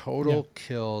total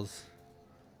kills.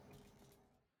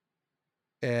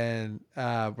 And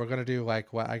we're gonna do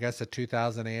like what I guess a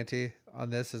 2,000 ante on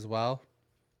this as well.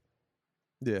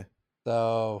 Yeah.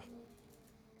 So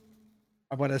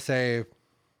I'm gonna say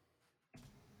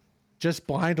just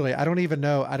blindly. I don't even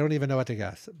know what to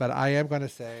guess, but I am gonna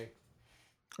say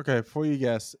Okay, before you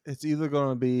guess, it's either going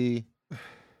to be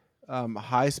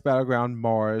highest battleground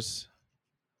Mars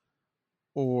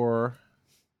or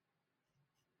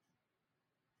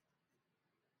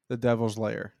the Devil's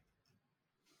Lair.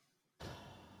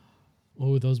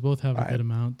 Oh, those both have a Right. good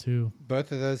amount too.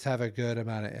 both of those have a good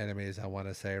amount of enemies. I want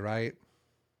to say, right?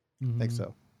 I think Mhm.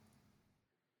 so.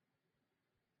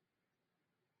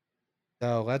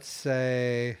 So let's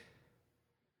say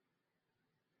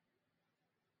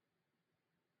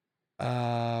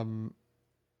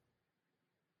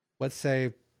let's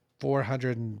say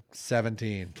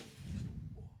 417.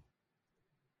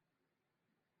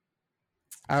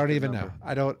 I don't Good even number.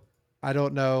 know. I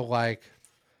don't know like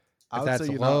I if would that's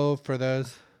say low for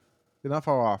those. you're not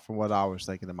far off from what I was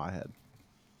thinking in my head.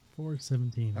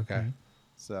 417. Okay. Okay.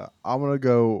 So I'm going to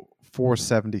go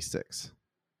 476.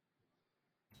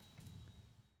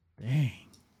 Dang.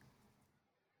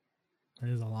 That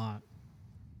is a lot.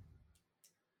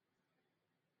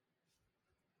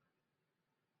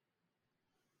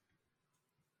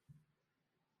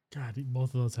 God,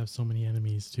 both of those have so many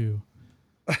enemies too.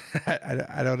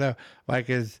 I don't know. Like,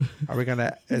 is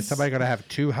somebody gonna have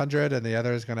 200 and the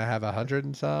other is gonna have 100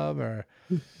 and some, or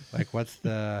like what's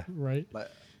the Right?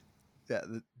 But yeah,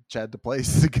 Chad, the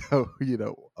place to go,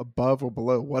 above or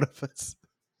below one of us.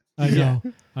 I know.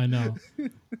 I And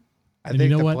think you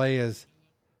know the what? play is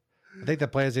either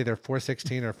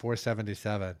 416 or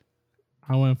 477.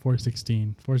 I went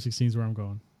 416. 416 is where I'm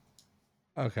going.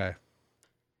 Okay,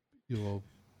 you little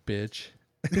bitch.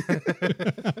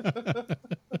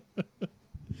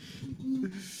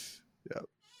 Yep.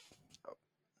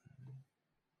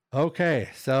 Okay,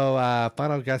 so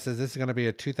final guesses. This is going to be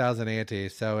a 2,000 ante.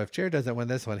 So if Jared doesn't win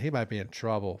this one, he might be in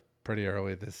trouble pretty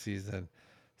early this season.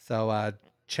 So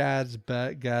Chad's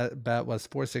bet was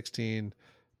 416.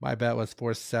 My bet was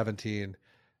 417.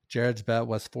 Jared's bet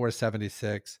was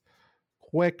 476.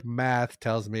 Quick math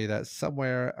tells me that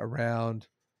somewhere around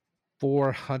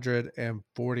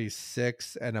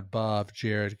 446 and above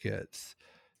Jared gets.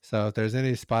 So if there's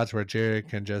any spots where Jared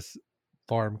can just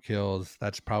farm kills,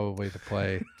 that's probably the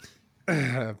play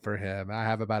for him. I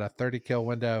have about a 30 kill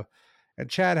window, and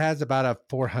Chad has about a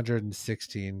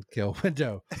 416 kill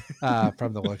window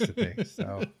from the looks of things.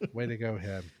 So way to go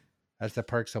him. That's the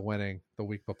perks of winning the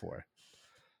week before.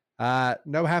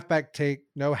 No half baked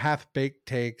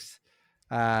takes.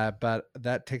 But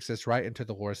that takes us right into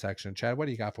the lore section. Chad, what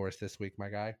do you got for us this week, my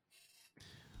guy?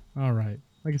 All right.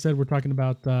 Like I said, we're talking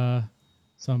about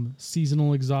some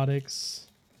seasonal exotics.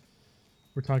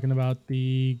 We're talking about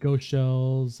the ghost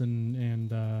shells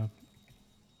and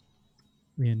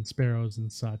sparrows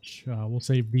and such. We'll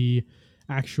save the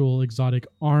actual exotic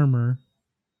armor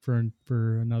for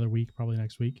another week, probably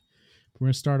next week. We're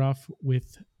going to start off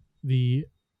with the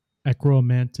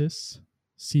Acromantis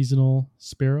seasonal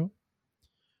sparrow.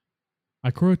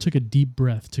 Ikora took a deep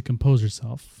breath to compose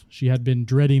herself. She had been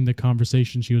dreading the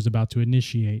conversation she was about to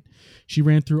initiate. She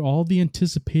ran through all the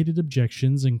anticipated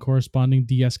objections and corresponding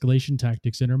de-escalation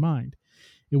tactics in her mind.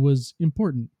 It was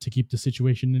important to keep the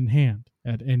situation in hand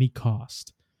at any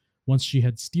cost. Once she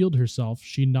had steeled herself,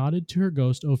 she nodded to her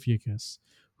ghost Ophiuchus,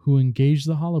 who engaged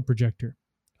the holoprojector.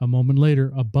 A moment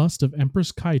later, a bust of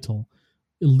Empress Keitel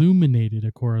illuminated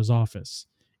Ikora's office.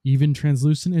 Even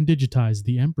translucent and digitized,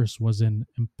 the Empress was an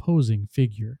imposing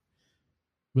figure.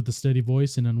 With a steady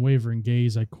voice and unwavering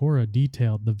gaze, Ikora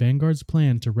detailed the Vanguard's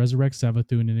plan to resurrect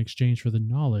Savathun in exchange for the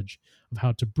knowledge of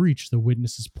how to breach the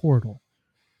Witness's portal.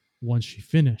 Once she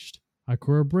finished,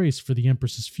 Ikora braced for the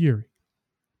Empress's fury.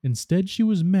 Instead, she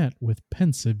was met with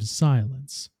pensive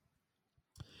silence.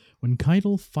 When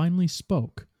Keitel finally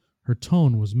spoke, her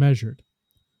tone was measured.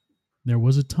 There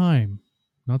was a time,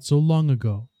 not so long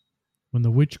ago, when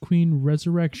the Witch Queen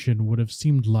resurrection would have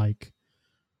seemed like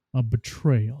a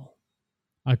betrayal.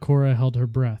 Ikora held her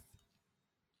breath.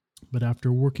 But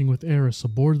after working with Eris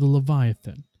aboard the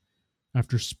Leviathan,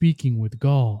 after speaking with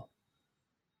Gaul,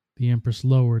 the Empress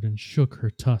lowered and shook her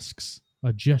tusks,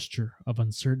 a gesture of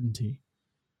uncertainty.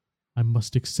 I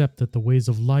must accept that the ways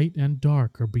of light and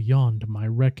dark are beyond my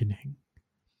reckoning.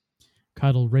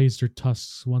 Keitel raised her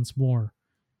tusks once more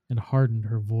and hardened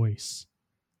her voice.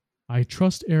 I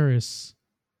trust Eris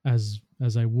as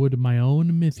I would my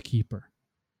own Mythkeeper.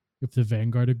 If the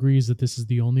Vanguard agrees that this is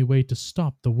the only way to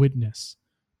stop the Witness,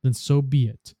 then so be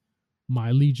it.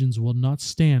 My legions will not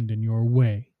stand in your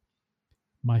way.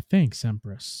 My thanks,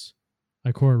 Empress,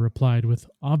 Ikora replied with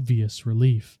obvious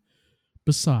relief.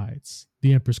 Besides,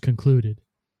 the Empress concluded,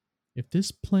 if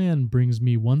this plan brings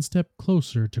me one step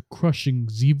closer to crushing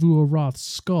Xivu Arath's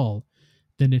skull,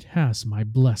 then it has my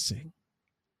blessing.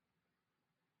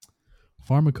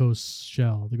 Pharmakos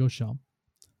shell, the ghost shell.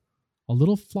 A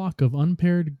little flock of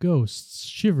unpaired ghosts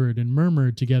shivered and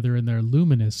murmured together in their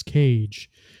luminous cage.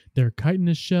 Their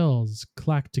chitinous shells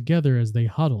clacked together as they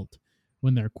huddled.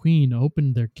 When their queen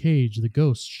opened their cage, the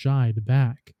ghosts shied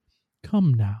back.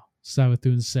 Come now,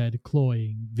 Savathun said,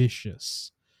 cloying,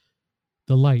 vicious.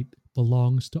 The light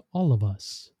belongs to all of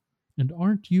us. And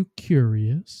aren't you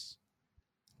curious?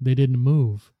 They didn't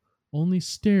move, only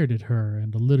stared at her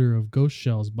and a litter of ghost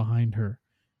shells behind her.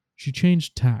 She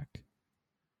changed tack.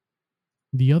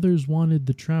 The others wanted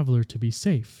the traveler to be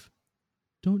safe.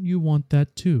 Don't you want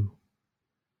that too?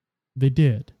 They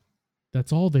did.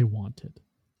 That's all they wanted.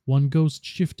 One ghost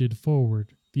shifted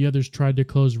forward. The others tried to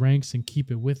close ranks and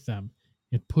keep it with them.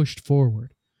 It pushed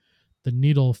forward. The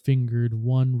needle fingered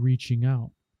one reaching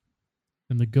out,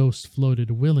 and the ghost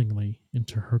floated willingly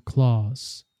into her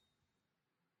claws.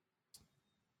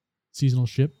 Seasonal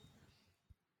ship.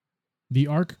 The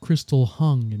arc crystal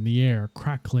hung in the air,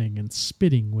 crackling and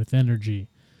spitting with energy.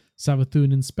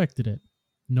 Savathun inspected it.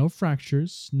 No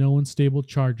fractures, no unstable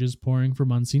charges pouring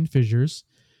from unseen fissures.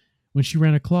 When she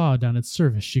ran a claw down its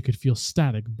surface, she could feel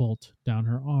static bolt down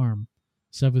her arm.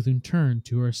 Savathun turned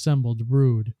to her assembled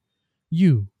brood.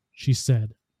 You, she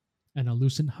said. An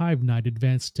elucent hive knight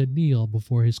advanced to kneel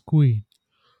before his queen.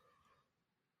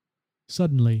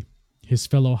 Suddenly, his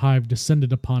fellow hive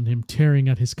descended upon him, tearing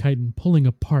at his chitin, pulling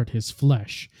apart his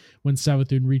flesh. When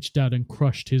Savathun reached out and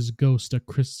crushed his ghost, a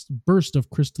burst of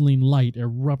crystalline light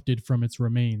erupted from its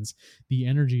remains. The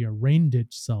energy arranged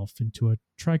itself into a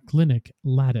triclinic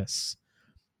lattice.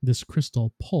 This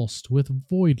crystal pulsed with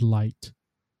void light.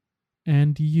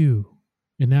 And you,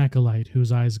 an acolyte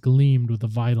whose eyes gleamed with a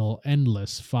vital,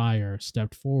 endless fire,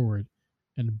 stepped forward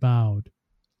and bowed.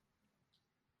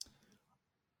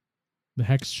 The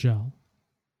hex shell.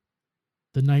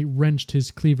 The knight wrenched his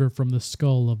cleaver from the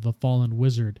skull of the fallen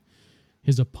wizard.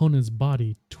 His opponent's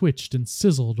body twitched and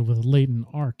sizzled with latent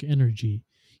arc energy.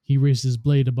 He raised his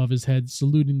blade above his head,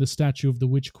 saluting the statue of the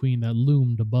Witch Queen that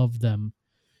loomed above them.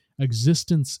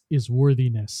 Existence is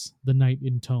worthiness, the knight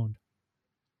intoned.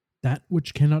 That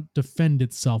which cannot defend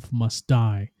itself must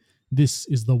die. This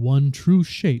is the one true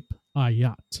shape,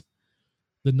 Ayat.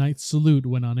 The knight's salute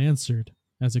went unanswered,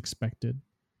 as expected.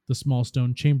 The small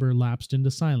stone chamber lapsed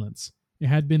into silence. It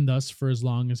had been thus for as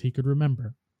long as he could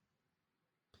remember.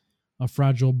 A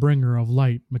fragile bringer of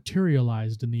light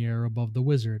materialized in the air above the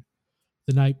wizard.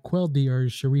 The knight quelled the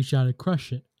urge to reach out and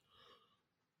crush it.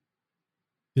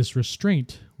 This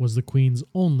restraint was the queen's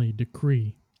only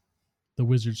decree. The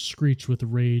wizard screeched with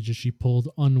rage as she pulled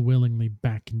unwillingly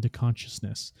back into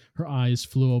consciousness. Her eyes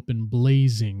flew open,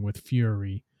 blazing with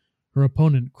fury. Her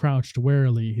opponent crouched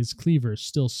warily, his cleaver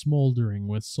still smoldering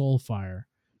with soul fire.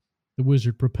 The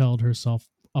wizard propelled herself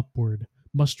upward,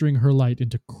 mustering her light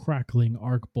into crackling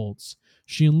arc bolts.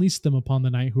 She unleashed them upon the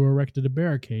knight, who erected a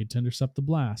barricade to intercept the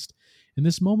blast. In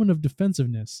this moment of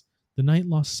defensiveness, the knight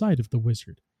lost sight of the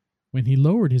wizard. When he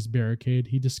lowered his barricade,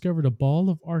 he discovered a ball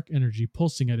of arc energy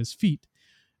pulsing at his feet.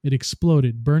 It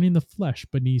exploded, burning the flesh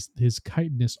beneath his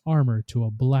chitinous armor to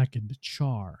a blackened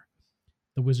char.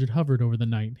 The wizard hovered over the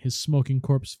knight. His smoking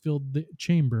corpse filled the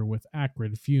chamber with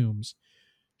acrid fumes.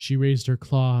 She raised her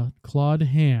clawed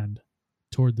hand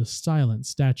toward the silent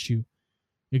statue.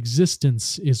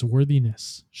 Existence is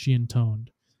worthiness, she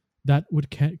intoned. That which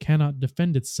cannot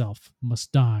defend itself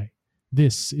must die.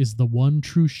 This is the one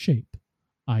true shape,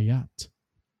 Ayat.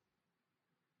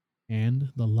 And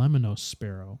the Lemnos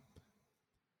sparrow.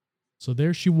 So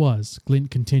there she was,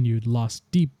 Glint continued, lost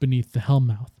deep beneath the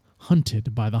hellmouth,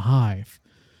 hunted by the hive.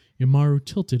 Imaru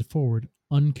tilted forward,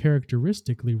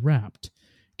 uncharacteristically rapt.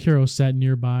 Crow sat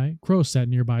nearby,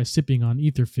 sipping on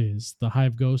ether fizz. The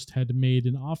hive ghost had made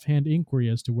an offhand inquiry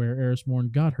as to where Eris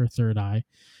Morn got her third eye,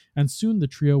 and soon the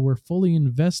trio were fully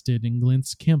invested in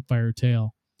Glint's campfire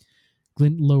tale.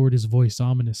 Glint lowered his voice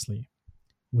ominously.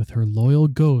 With her loyal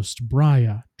ghost,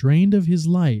 Brya, drained of his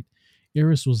light,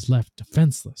 Eris was left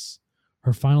defenseless.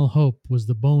 Her final hope was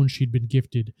the bone she'd been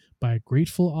gifted by a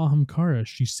grateful Ahamkara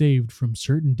she saved from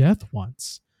certain death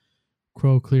once.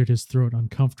 Crow cleared his throat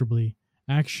uncomfortably.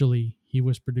 Actually, he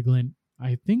whispered to Glint,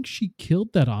 I think she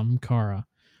killed that Ahamkara.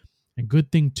 And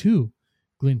good thing, too,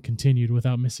 Glint continued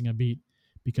without missing a beat,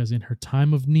 because in her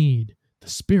time of need, the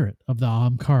spirit of the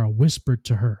Ahamkara whispered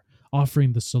to her,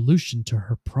 offering the solution to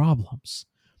her problems.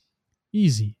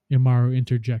 Easy, Imaru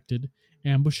interjected.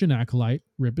 Ambush an acolyte,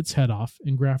 rip its head off,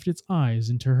 and graft its eyes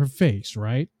into her face,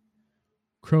 right?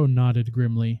 Crow nodded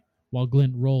grimly, while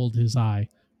Glint rolled his eye.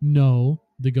 No,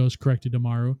 the ghost corrected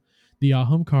Imaru. The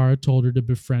Ahamkara told her to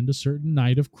befriend a certain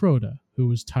knight of Crota, who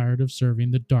was tired of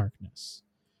serving the darkness.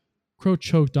 Crow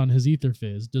choked on his ether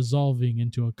fizz, dissolving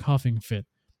into a coughing fit.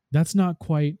 That's not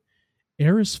quite...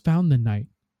 Eris found the knight,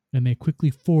 and they quickly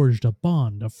forged a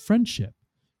bond of friendship.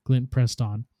 Glint pressed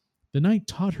on. The knight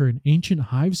taught her an ancient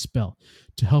hive spell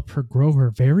to help her grow her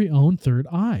very own third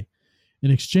eye.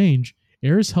 In exchange,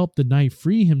 Eris helped the knight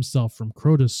free himself from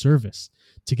Crota's service.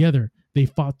 Together, they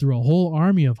fought through a whole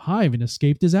army of hive and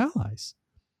escaped his allies.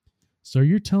 So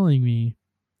you're telling me,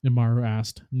 Imaru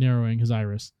asked, narrowing his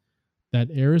iris, that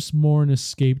Eris Morn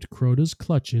escaped Crota's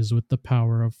clutches with the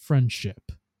power of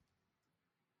friendship.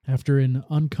 After an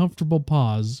uncomfortable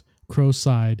pause, Crow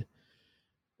sighed.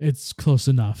 It's close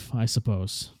enough, I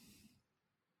suppose.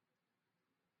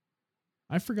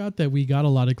 I forgot that we got a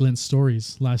lot of Glint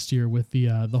stories last year with the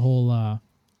whole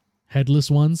Headless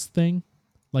Ones thing.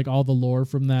 Like all the lore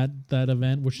from that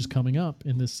event, which is coming up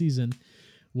in this season,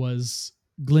 was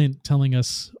Glint telling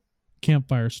us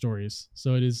campfire stories.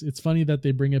 So it's funny that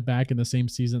they bring it back in the same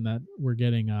season that we're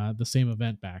getting the same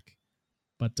event back.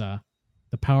 But the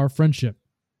power of friendship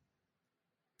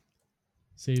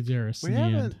saves Eris in the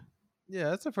end. Yeah,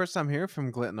 that's the first time hearing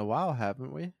from Glint in a while,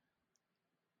 haven't we?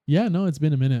 Yeah, no, it's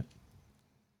been a minute.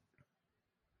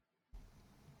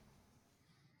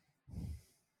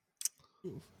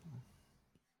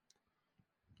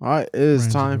 All right, it is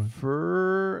Ryan's time doing.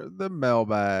 for the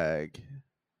mailbag.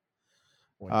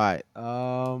 All right.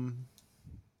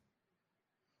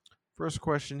 First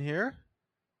question here.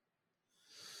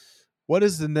 What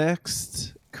is the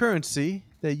next currency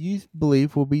that you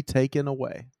believe will be taken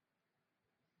away?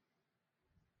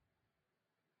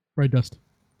 Right, Dust.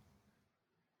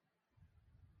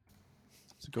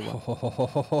 It's a good one.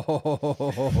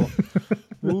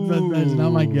 That is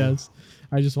not my guess.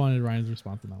 I just wanted Ryan's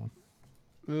response to that one.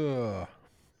 Ugh.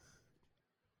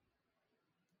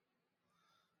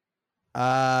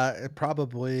 It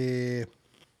probably...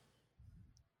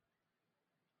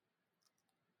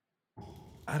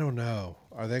 I don't know.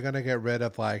 Are they going to get rid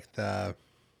of like the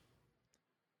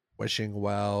wishing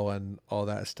well and all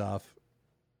that stuff.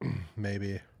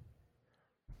 Maybe.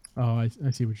 Oh, I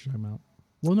see what you're talking about.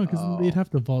 Well, no, because Oh. they'd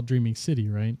have to vault Dreaming City,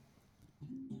 right?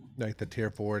 Like the tier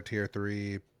 4, tier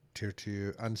 3, tier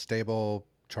 2, unstable,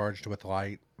 charged with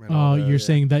light. And Oh, all you're those.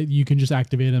 saying that you can just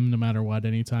activate them no matter what,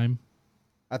 anytime?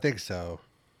 I think so.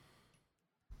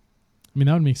 I mean,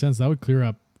 that would make sense. That would clear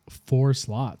up 4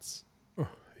 slots.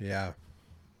 Yeah.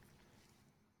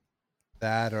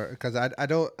 That, or because I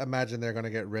don't imagine they're going to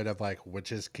get rid of like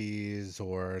witches keys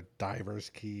or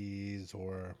divers keys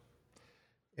or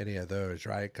any of those,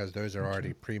 right? Because those are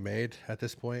already pre-made at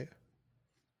this point.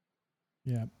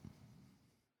 Yeah.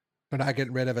 They're not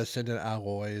getting rid of ascendant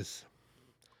alloys.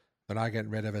 They're not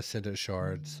getting rid of ascendant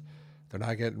shards. They're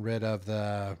not getting rid of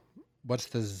the what's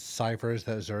the ciphers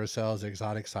that Zero sells,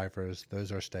 exotic ciphers.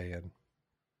 Those are staying.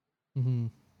 Mm-hmm.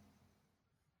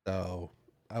 So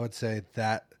I would say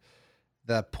that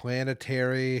the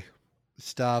planetary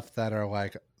stuff that are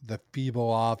like the feeble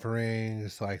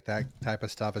offerings, like that type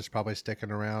of stuff is probably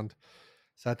sticking around.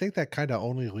 So I think that kind of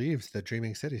only leaves the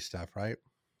Dreaming City stuff, right?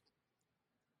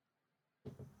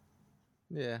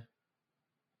 Yeah.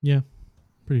 Yeah.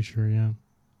 Pretty sure, yeah.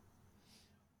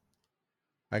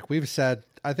 Like we've said,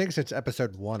 I think since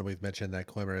episode 1, we've mentioned that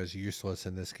Glimmer is useless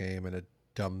in this game and a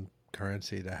dumb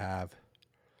currency to have.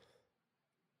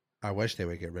 I wish they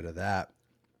would get rid of that.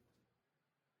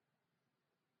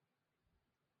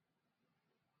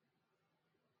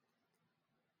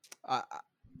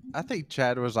 I think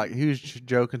Chad was like, he was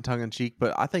joking tongue in cheek,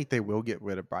 but I think they will get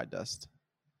rid of Bright Dust.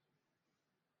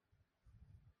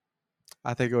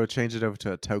 I think it would change it over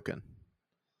to a token,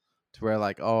 to where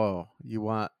like, oh, you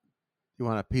want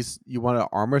a piece, you want an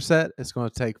armor set. It's going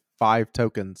to take 5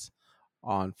 tokens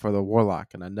on for the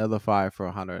Warlock, and another 5 for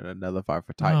Hunter, and another 5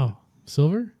 for Titan. Oh,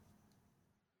 silver?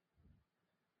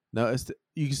 No,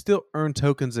 you can still earn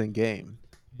tokens in game,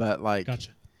 but like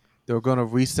Gotcha. they're going to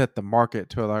reset the market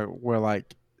to like where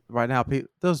like right now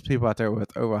those people out there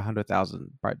with over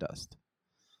 100,000 Bright Dust.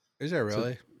 Is there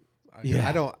really? Yeah.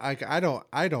 I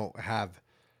don't have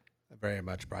very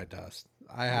much Bright Dust.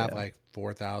 I have like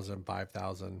 4,000,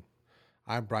 5,000.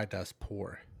 I'm Bright Dust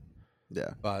poor. Yeah.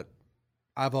 But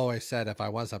I've always said if I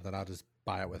want something, I'll just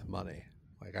buy it with money.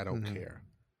 Like I don't care.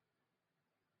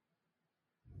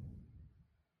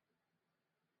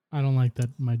 I don't like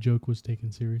that my joke was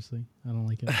taken seriously. I don't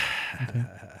like it.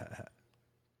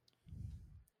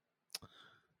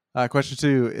 Okay. Question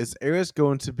 2, is Eris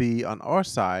going to be on our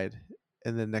side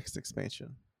in the next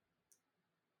expansion?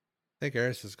 I think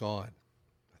Eris is gone.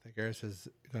 I think Eris is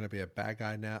going to be a bad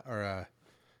guy now, or a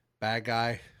bad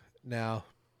guy now.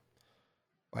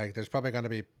 Like, there's probably going to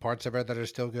be parts of her that are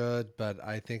still good, but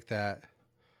I think that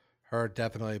her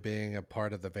definitely being a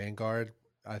part of the Vanguard,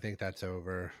 I think that's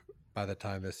over by the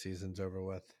time this season's over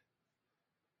with.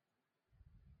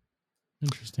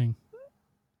 Interesting.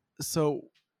 So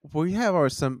we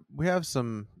have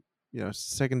some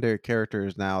secondary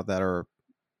characters now that are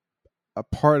a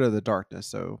part of the darkness.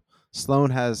 So Sloane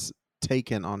has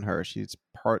taken on her. She's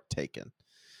part taken.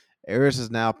 Eris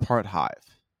is now part hive.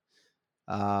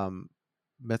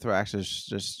 Mithrax is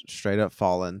just straight up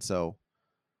fallen. So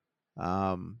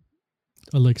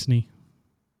Elixni.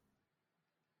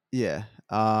 yeah.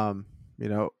 R.I.P.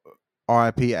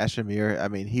 Ashamir. I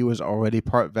mean, he was already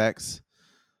part Vex.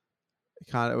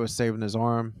 Kind of was saving his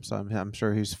arm, so I'm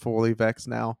sure he's fully Vex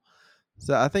now.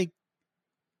 So I think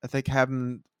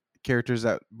having characters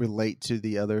that relate to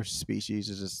the other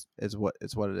species is what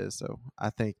it is. So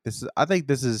I think this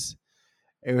is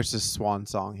Eris's swan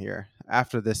song here.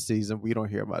 After this season, we don't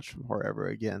hear much from her ever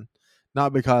again.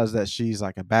 Not because that she's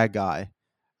like a bad guy.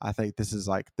 I think this is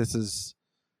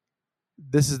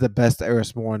the best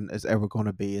Eris Morn is ever going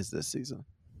to be is this season.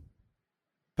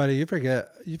 But you forget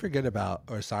about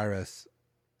Osiris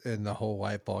in the whole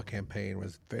Lightfall campaign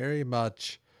was very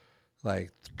much like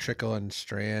trickle and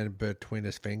strand between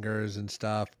his fingers and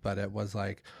stuff, but it was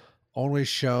like only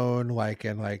shown like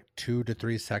in like 2 to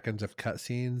 3 seconds of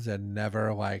cutscenes and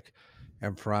never like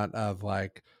in front of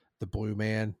like the Blue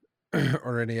Man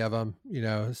or any of them,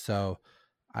 So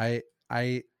I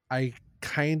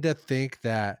kind of think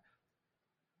that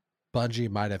Bungie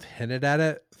might have hinted at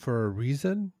it for a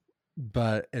reason,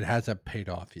 but it hasn't paid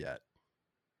off yet.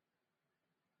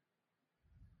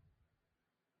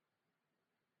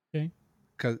 Okay.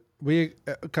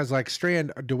 Because like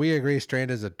Strand, do we agree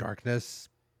Strand is a darkness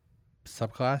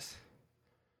subclass?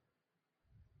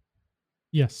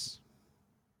 Yes.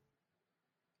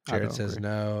 Jared says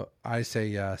no. I say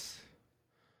yes.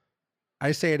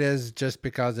 I say it is just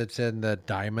because it's in the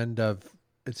diamond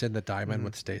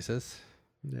with stasis.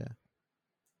 Yeah.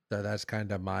 So that's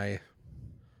kind of my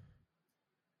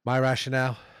my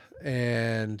rationale,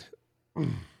 and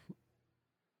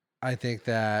I think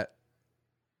that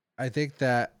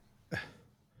the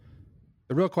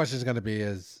real question is going to be: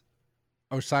 is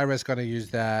Osiris going to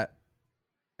use that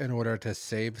in order to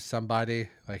save somebody?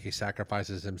 Like he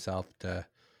sacrifices himself to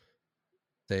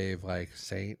save like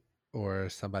Saint or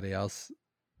somebody else.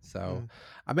 So Mm.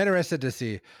 I'm interested to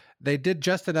see. They did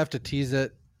just enough to tease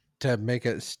it to make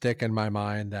it stick in my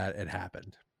mind that it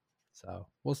happened. So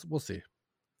we'll see.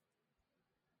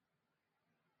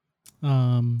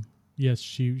 Yes,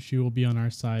 she will be on our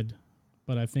side,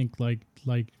 but I think like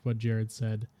what Jared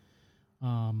said,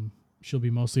 she'll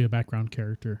be mostly a background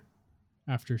character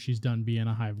after she's done being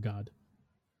a hive god.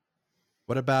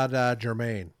 What about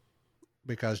Jermaine?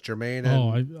 Because Jermaine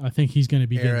Oh, and I think he's going to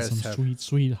be getting Eris some have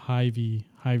sweet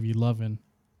hivey loving.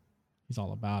 He's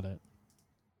all about it.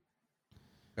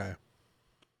 okay.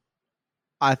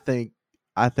 I think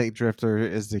Drifter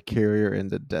is the carrier in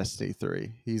the Destiny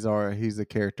 3. He's the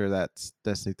character that's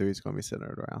Destiny 3 is going to be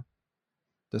centered around.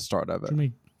 The start of it.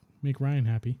 Should make Ryan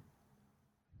happy.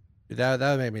 That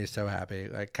would make me so happy.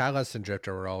 Like Callus and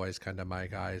Drifter were always kind of my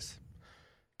guys.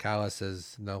 Callus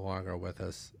is no longer with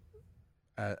us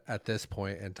at this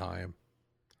point in time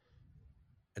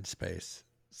in space.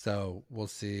 So we'll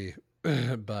see.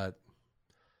 But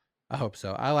I hope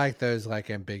so. I like those like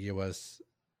ambiguous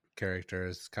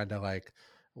characters, kind of like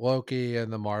Loki in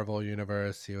the Marvel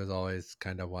universe. He was always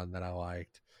kind of one that I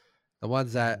liked. The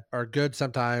ones that are good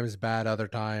sometimes, bad other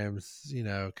times,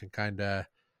 can kind of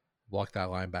walk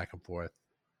that line back and forth.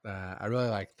 I really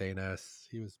like Thanos.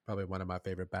 He was probably one of my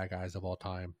favorite bad guys of all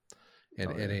time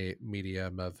in any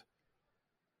medium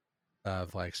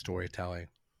of like storytelling.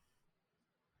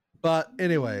 But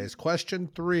anyways, question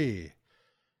 3.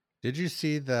 Did you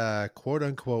see the quote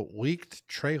unquote leaked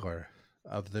trailer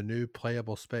of the new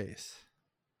playable space?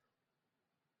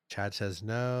 Chad says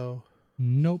no.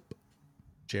 Nope.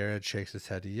 Jared shakes his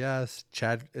head yes.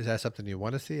 Chad, is that something you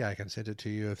want to see? I can send it to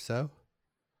you if so.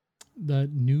 The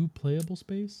new playable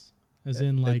space, as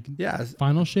in like yeah,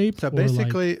 final shape. So or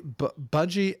basically,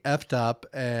 Bungie effed up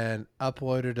and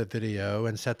uploaded a video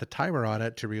and set the timer on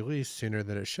it to release sooner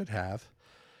than it should have.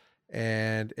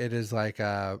 And it is like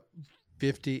a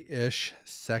 50-ish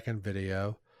second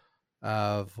video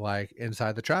of like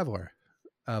inside the Traveler,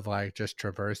 of like just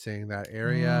traversing that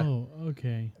area. Oh,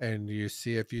 okay. And you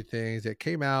see a few things. It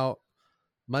came out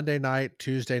Monday night,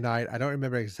 Tuesday night. I don't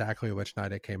remember exactly which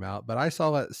night it came out, but I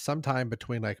saw it sometime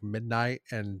between like midnight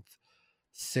and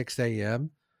 6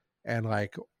 a.m. and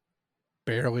like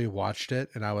barely watched it.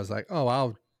 And I was like, oh,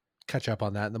 I'll catch up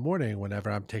on that in the morning whenever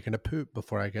I'm taking a poop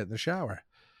before I get in the shower.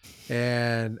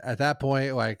 And at that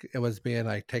point, like it was being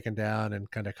like taken down and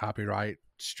kind of copyright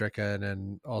stricken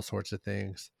and all sorts of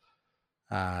things.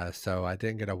 So I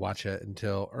didn't get to watch it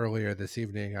until earlier this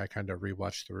evening. I kind of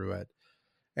rewatched through it.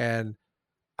 And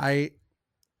I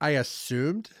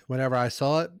assumed whenever I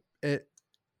saw it,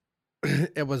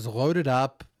 it was loaded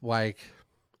up like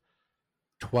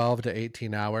 12 to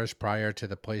 18 hours prior to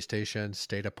the PlayStation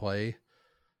State of Play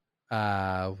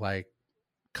like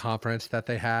conference that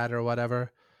they had or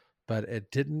whatever, but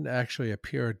it didn't actually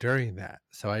appear during that.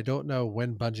 So I don't know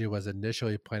when Bungie was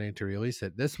initially planning to release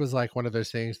it. This was like one of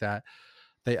those things that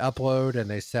they upload and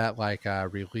they set like a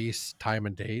release time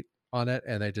and date on it,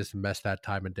 and they just messed that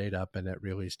time and date up and it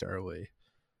released early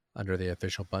under the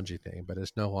official Bungie thing, but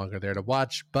it's no longer there to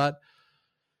watch. But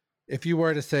if you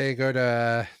were to say go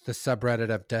to the subreddit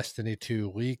of Destiny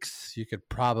 2 leaks, you could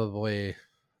probably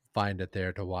find it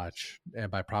there to watch. And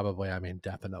by probably, I mean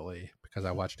definitely, because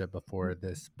I watched it before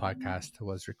this podcast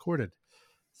was recorded.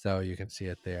 So you can see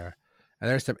it there. And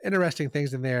there's some interesting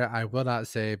things in there I will not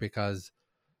say because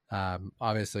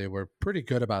obviously we're pretty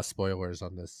good about spoilers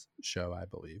on this show, I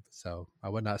believe. So I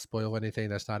would not spoil anything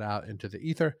that's not out into the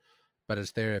ether, but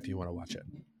it's there if you want to watch it.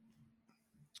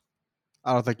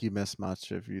 I don't think you miss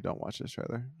much if you don't watch this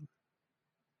trailer.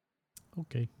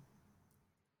 Okay.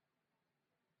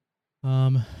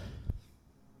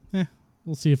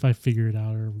 We'll see if I figure it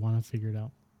out or want to figure it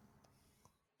out.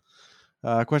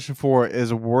 Question 4: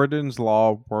 is Warden's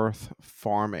Law worth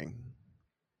farming?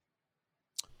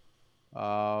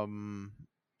 The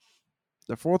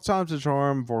 4th time's a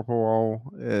charm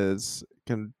Vorpal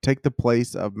can take the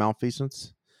place of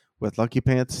Malfeasance with Lucky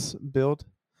Pants build.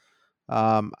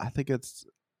 I think it's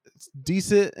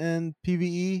decent in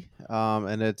PvE,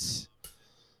 and it's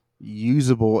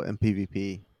usable in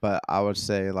PvP. But I would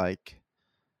say like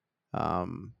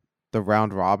the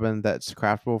round robin that's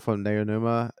craftable from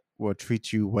Neonuma will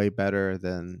treat you way better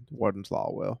than Warden's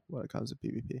Law will when it comes to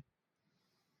PvP.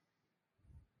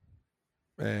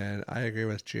 And I agree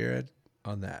with Jared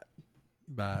on that.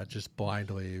 just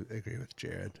blindly agree with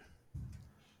Jared.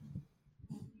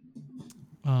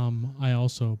 I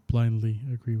also blindly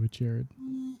agree with Jared.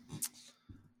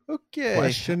 Okay.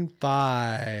 Question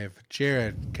 5.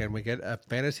 Jared, can we get a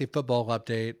fantasy football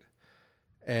update?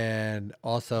 And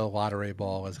also lottery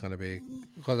ball is going to be,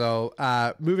 although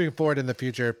moving forward in the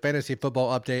future, fantasy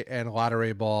football update and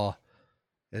lottery ball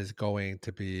is going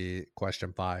to be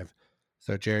question 5.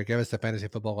 So Jared, give us the fantasy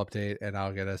football update and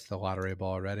I'll get us the lottery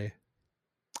ball ready.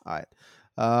 All right.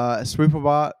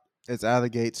 Sweeperbot is out of the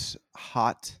gates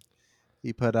hot.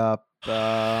 He put up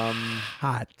Hot.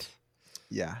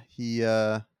 yeah,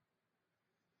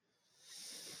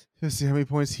 let's see how many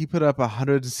points. He put up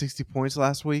 160 points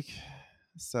last week.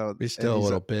 So He's still a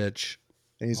little bitch.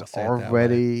 He's I'll say it that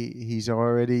way.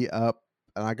 already up,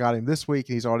 and I got him this week,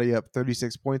 and he's already up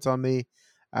 36 points on me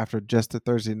after just the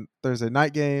Thursday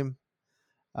night game.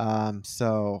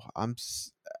 So I'm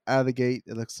out of the gate.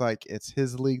 It looks like it's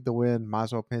his league to win. Might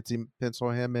as well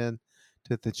pencil him in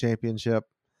to the championship.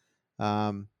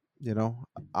 I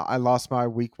lost my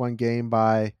week 1 game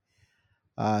by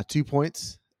 2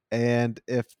 points, and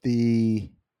if the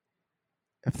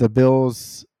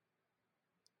Bills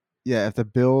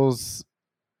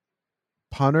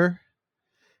punter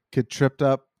could tripped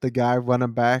up the guy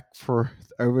running back for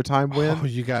the overtime win, Oh,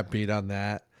 you got beat on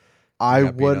that. I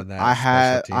got beat on would. that I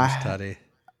had. special teams study.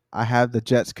 I had the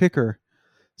Jets kicker,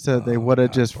 so they would have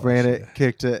God just bless ran you. it,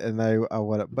 kicked it, and they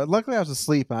would have. But luckily, I was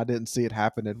asleep and I didn't see it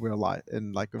happen in real life,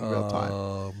 in real time.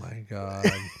 Oh my God.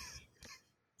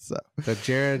 So So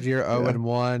Jared, you're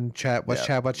 0-1. Chat,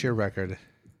 what's your record?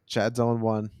 Chad's on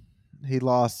 1. He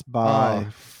lost by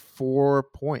Oh. 4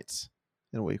 points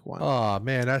in week 1. Oh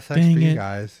man, that sucks Dang for you it.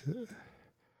 guys.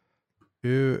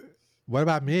 What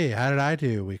about me? How did I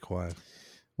do week 1?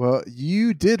 Well,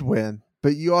 you did win,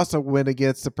 but you also win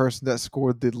against the person that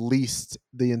scored the least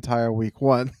the entire week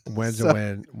 1. Wins a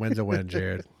win. Wins a win,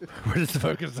 Jared. We're just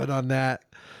focusing on that.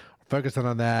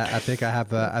 I think I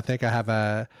have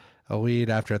a lead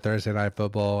after Thursday night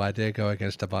football. I did go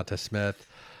against Devonta Smith,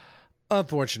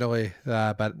 unfortunately,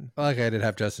 but like I did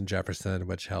have Justin Jefferson,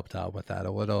 which helped out with that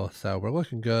a little. So we're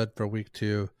looking good for week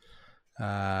 2,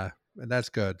 and that's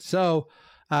good. So,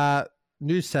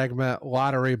 new segment,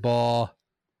 lottery ball,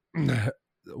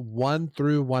 1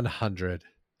 through 100.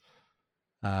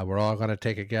 We're all going to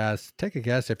take a guess. Take a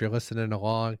guess if you're listening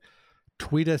along.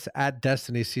 Tweet us at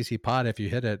Destiny CC Pod if you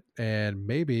hit it, and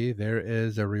maybe there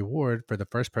is a reward for the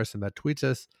first person that tweets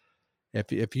us.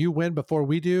 If you win before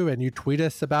we do and you tweet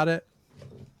us about it,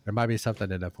 there might be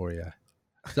something in it for you.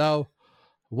 So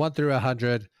 1 through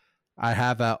 100, I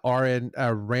have a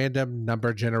random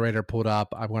number generator pulled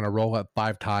up. I'm going to roll it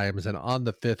 5 times, and on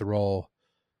the 5th roll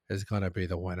is going to be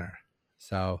the winner.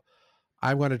 So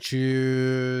I'm going to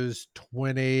choose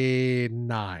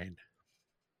 29.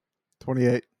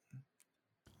 28.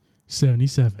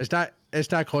 77.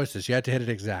 It's not closest. You have to hit it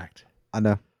exact. I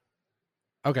know.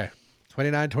 Okay.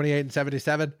 29, 28, and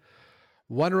 77.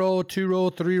 1 roll, 2 roll,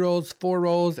 3 rolls, 4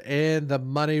 rolls, and the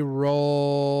money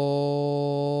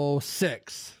roll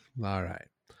 6. All right.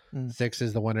 6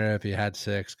 is the winner. If you had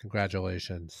 6,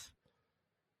 congratulations.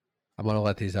 I'm going to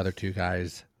let these other 2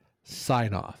 guys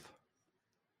sign off.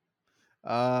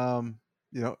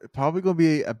 Probably going to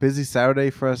be a busy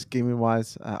Saturday for us gaming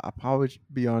wise. I'll probably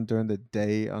be on during the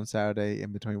day on Saturday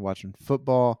in between watching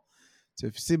football. So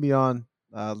if you see me on,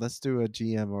 let's do a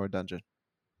GM or a dungeon.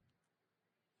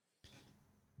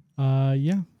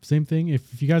 Yeah, same thing.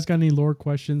 If you guys got any lore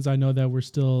questions, I know that we're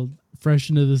still fresh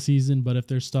into the season, but if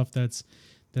there's stuff that's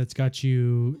got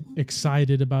you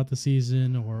excited about the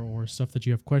season or stuff that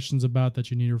you have questions about that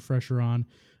you need a refresher on,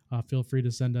 feel free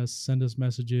to send us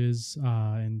messages,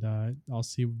 and I'll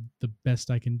see the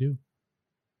best I can do.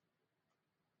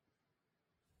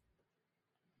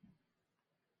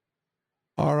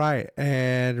 All right.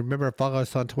 And remember, follow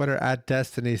us on Twitter at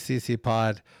Destiny CC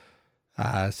Pod.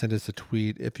 Send us a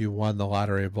tweet if you won the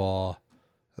lottery ball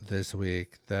this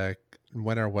week. The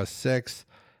winner was 6.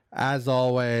 As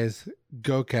always,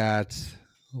 go Cats.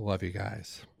 Love you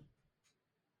guys.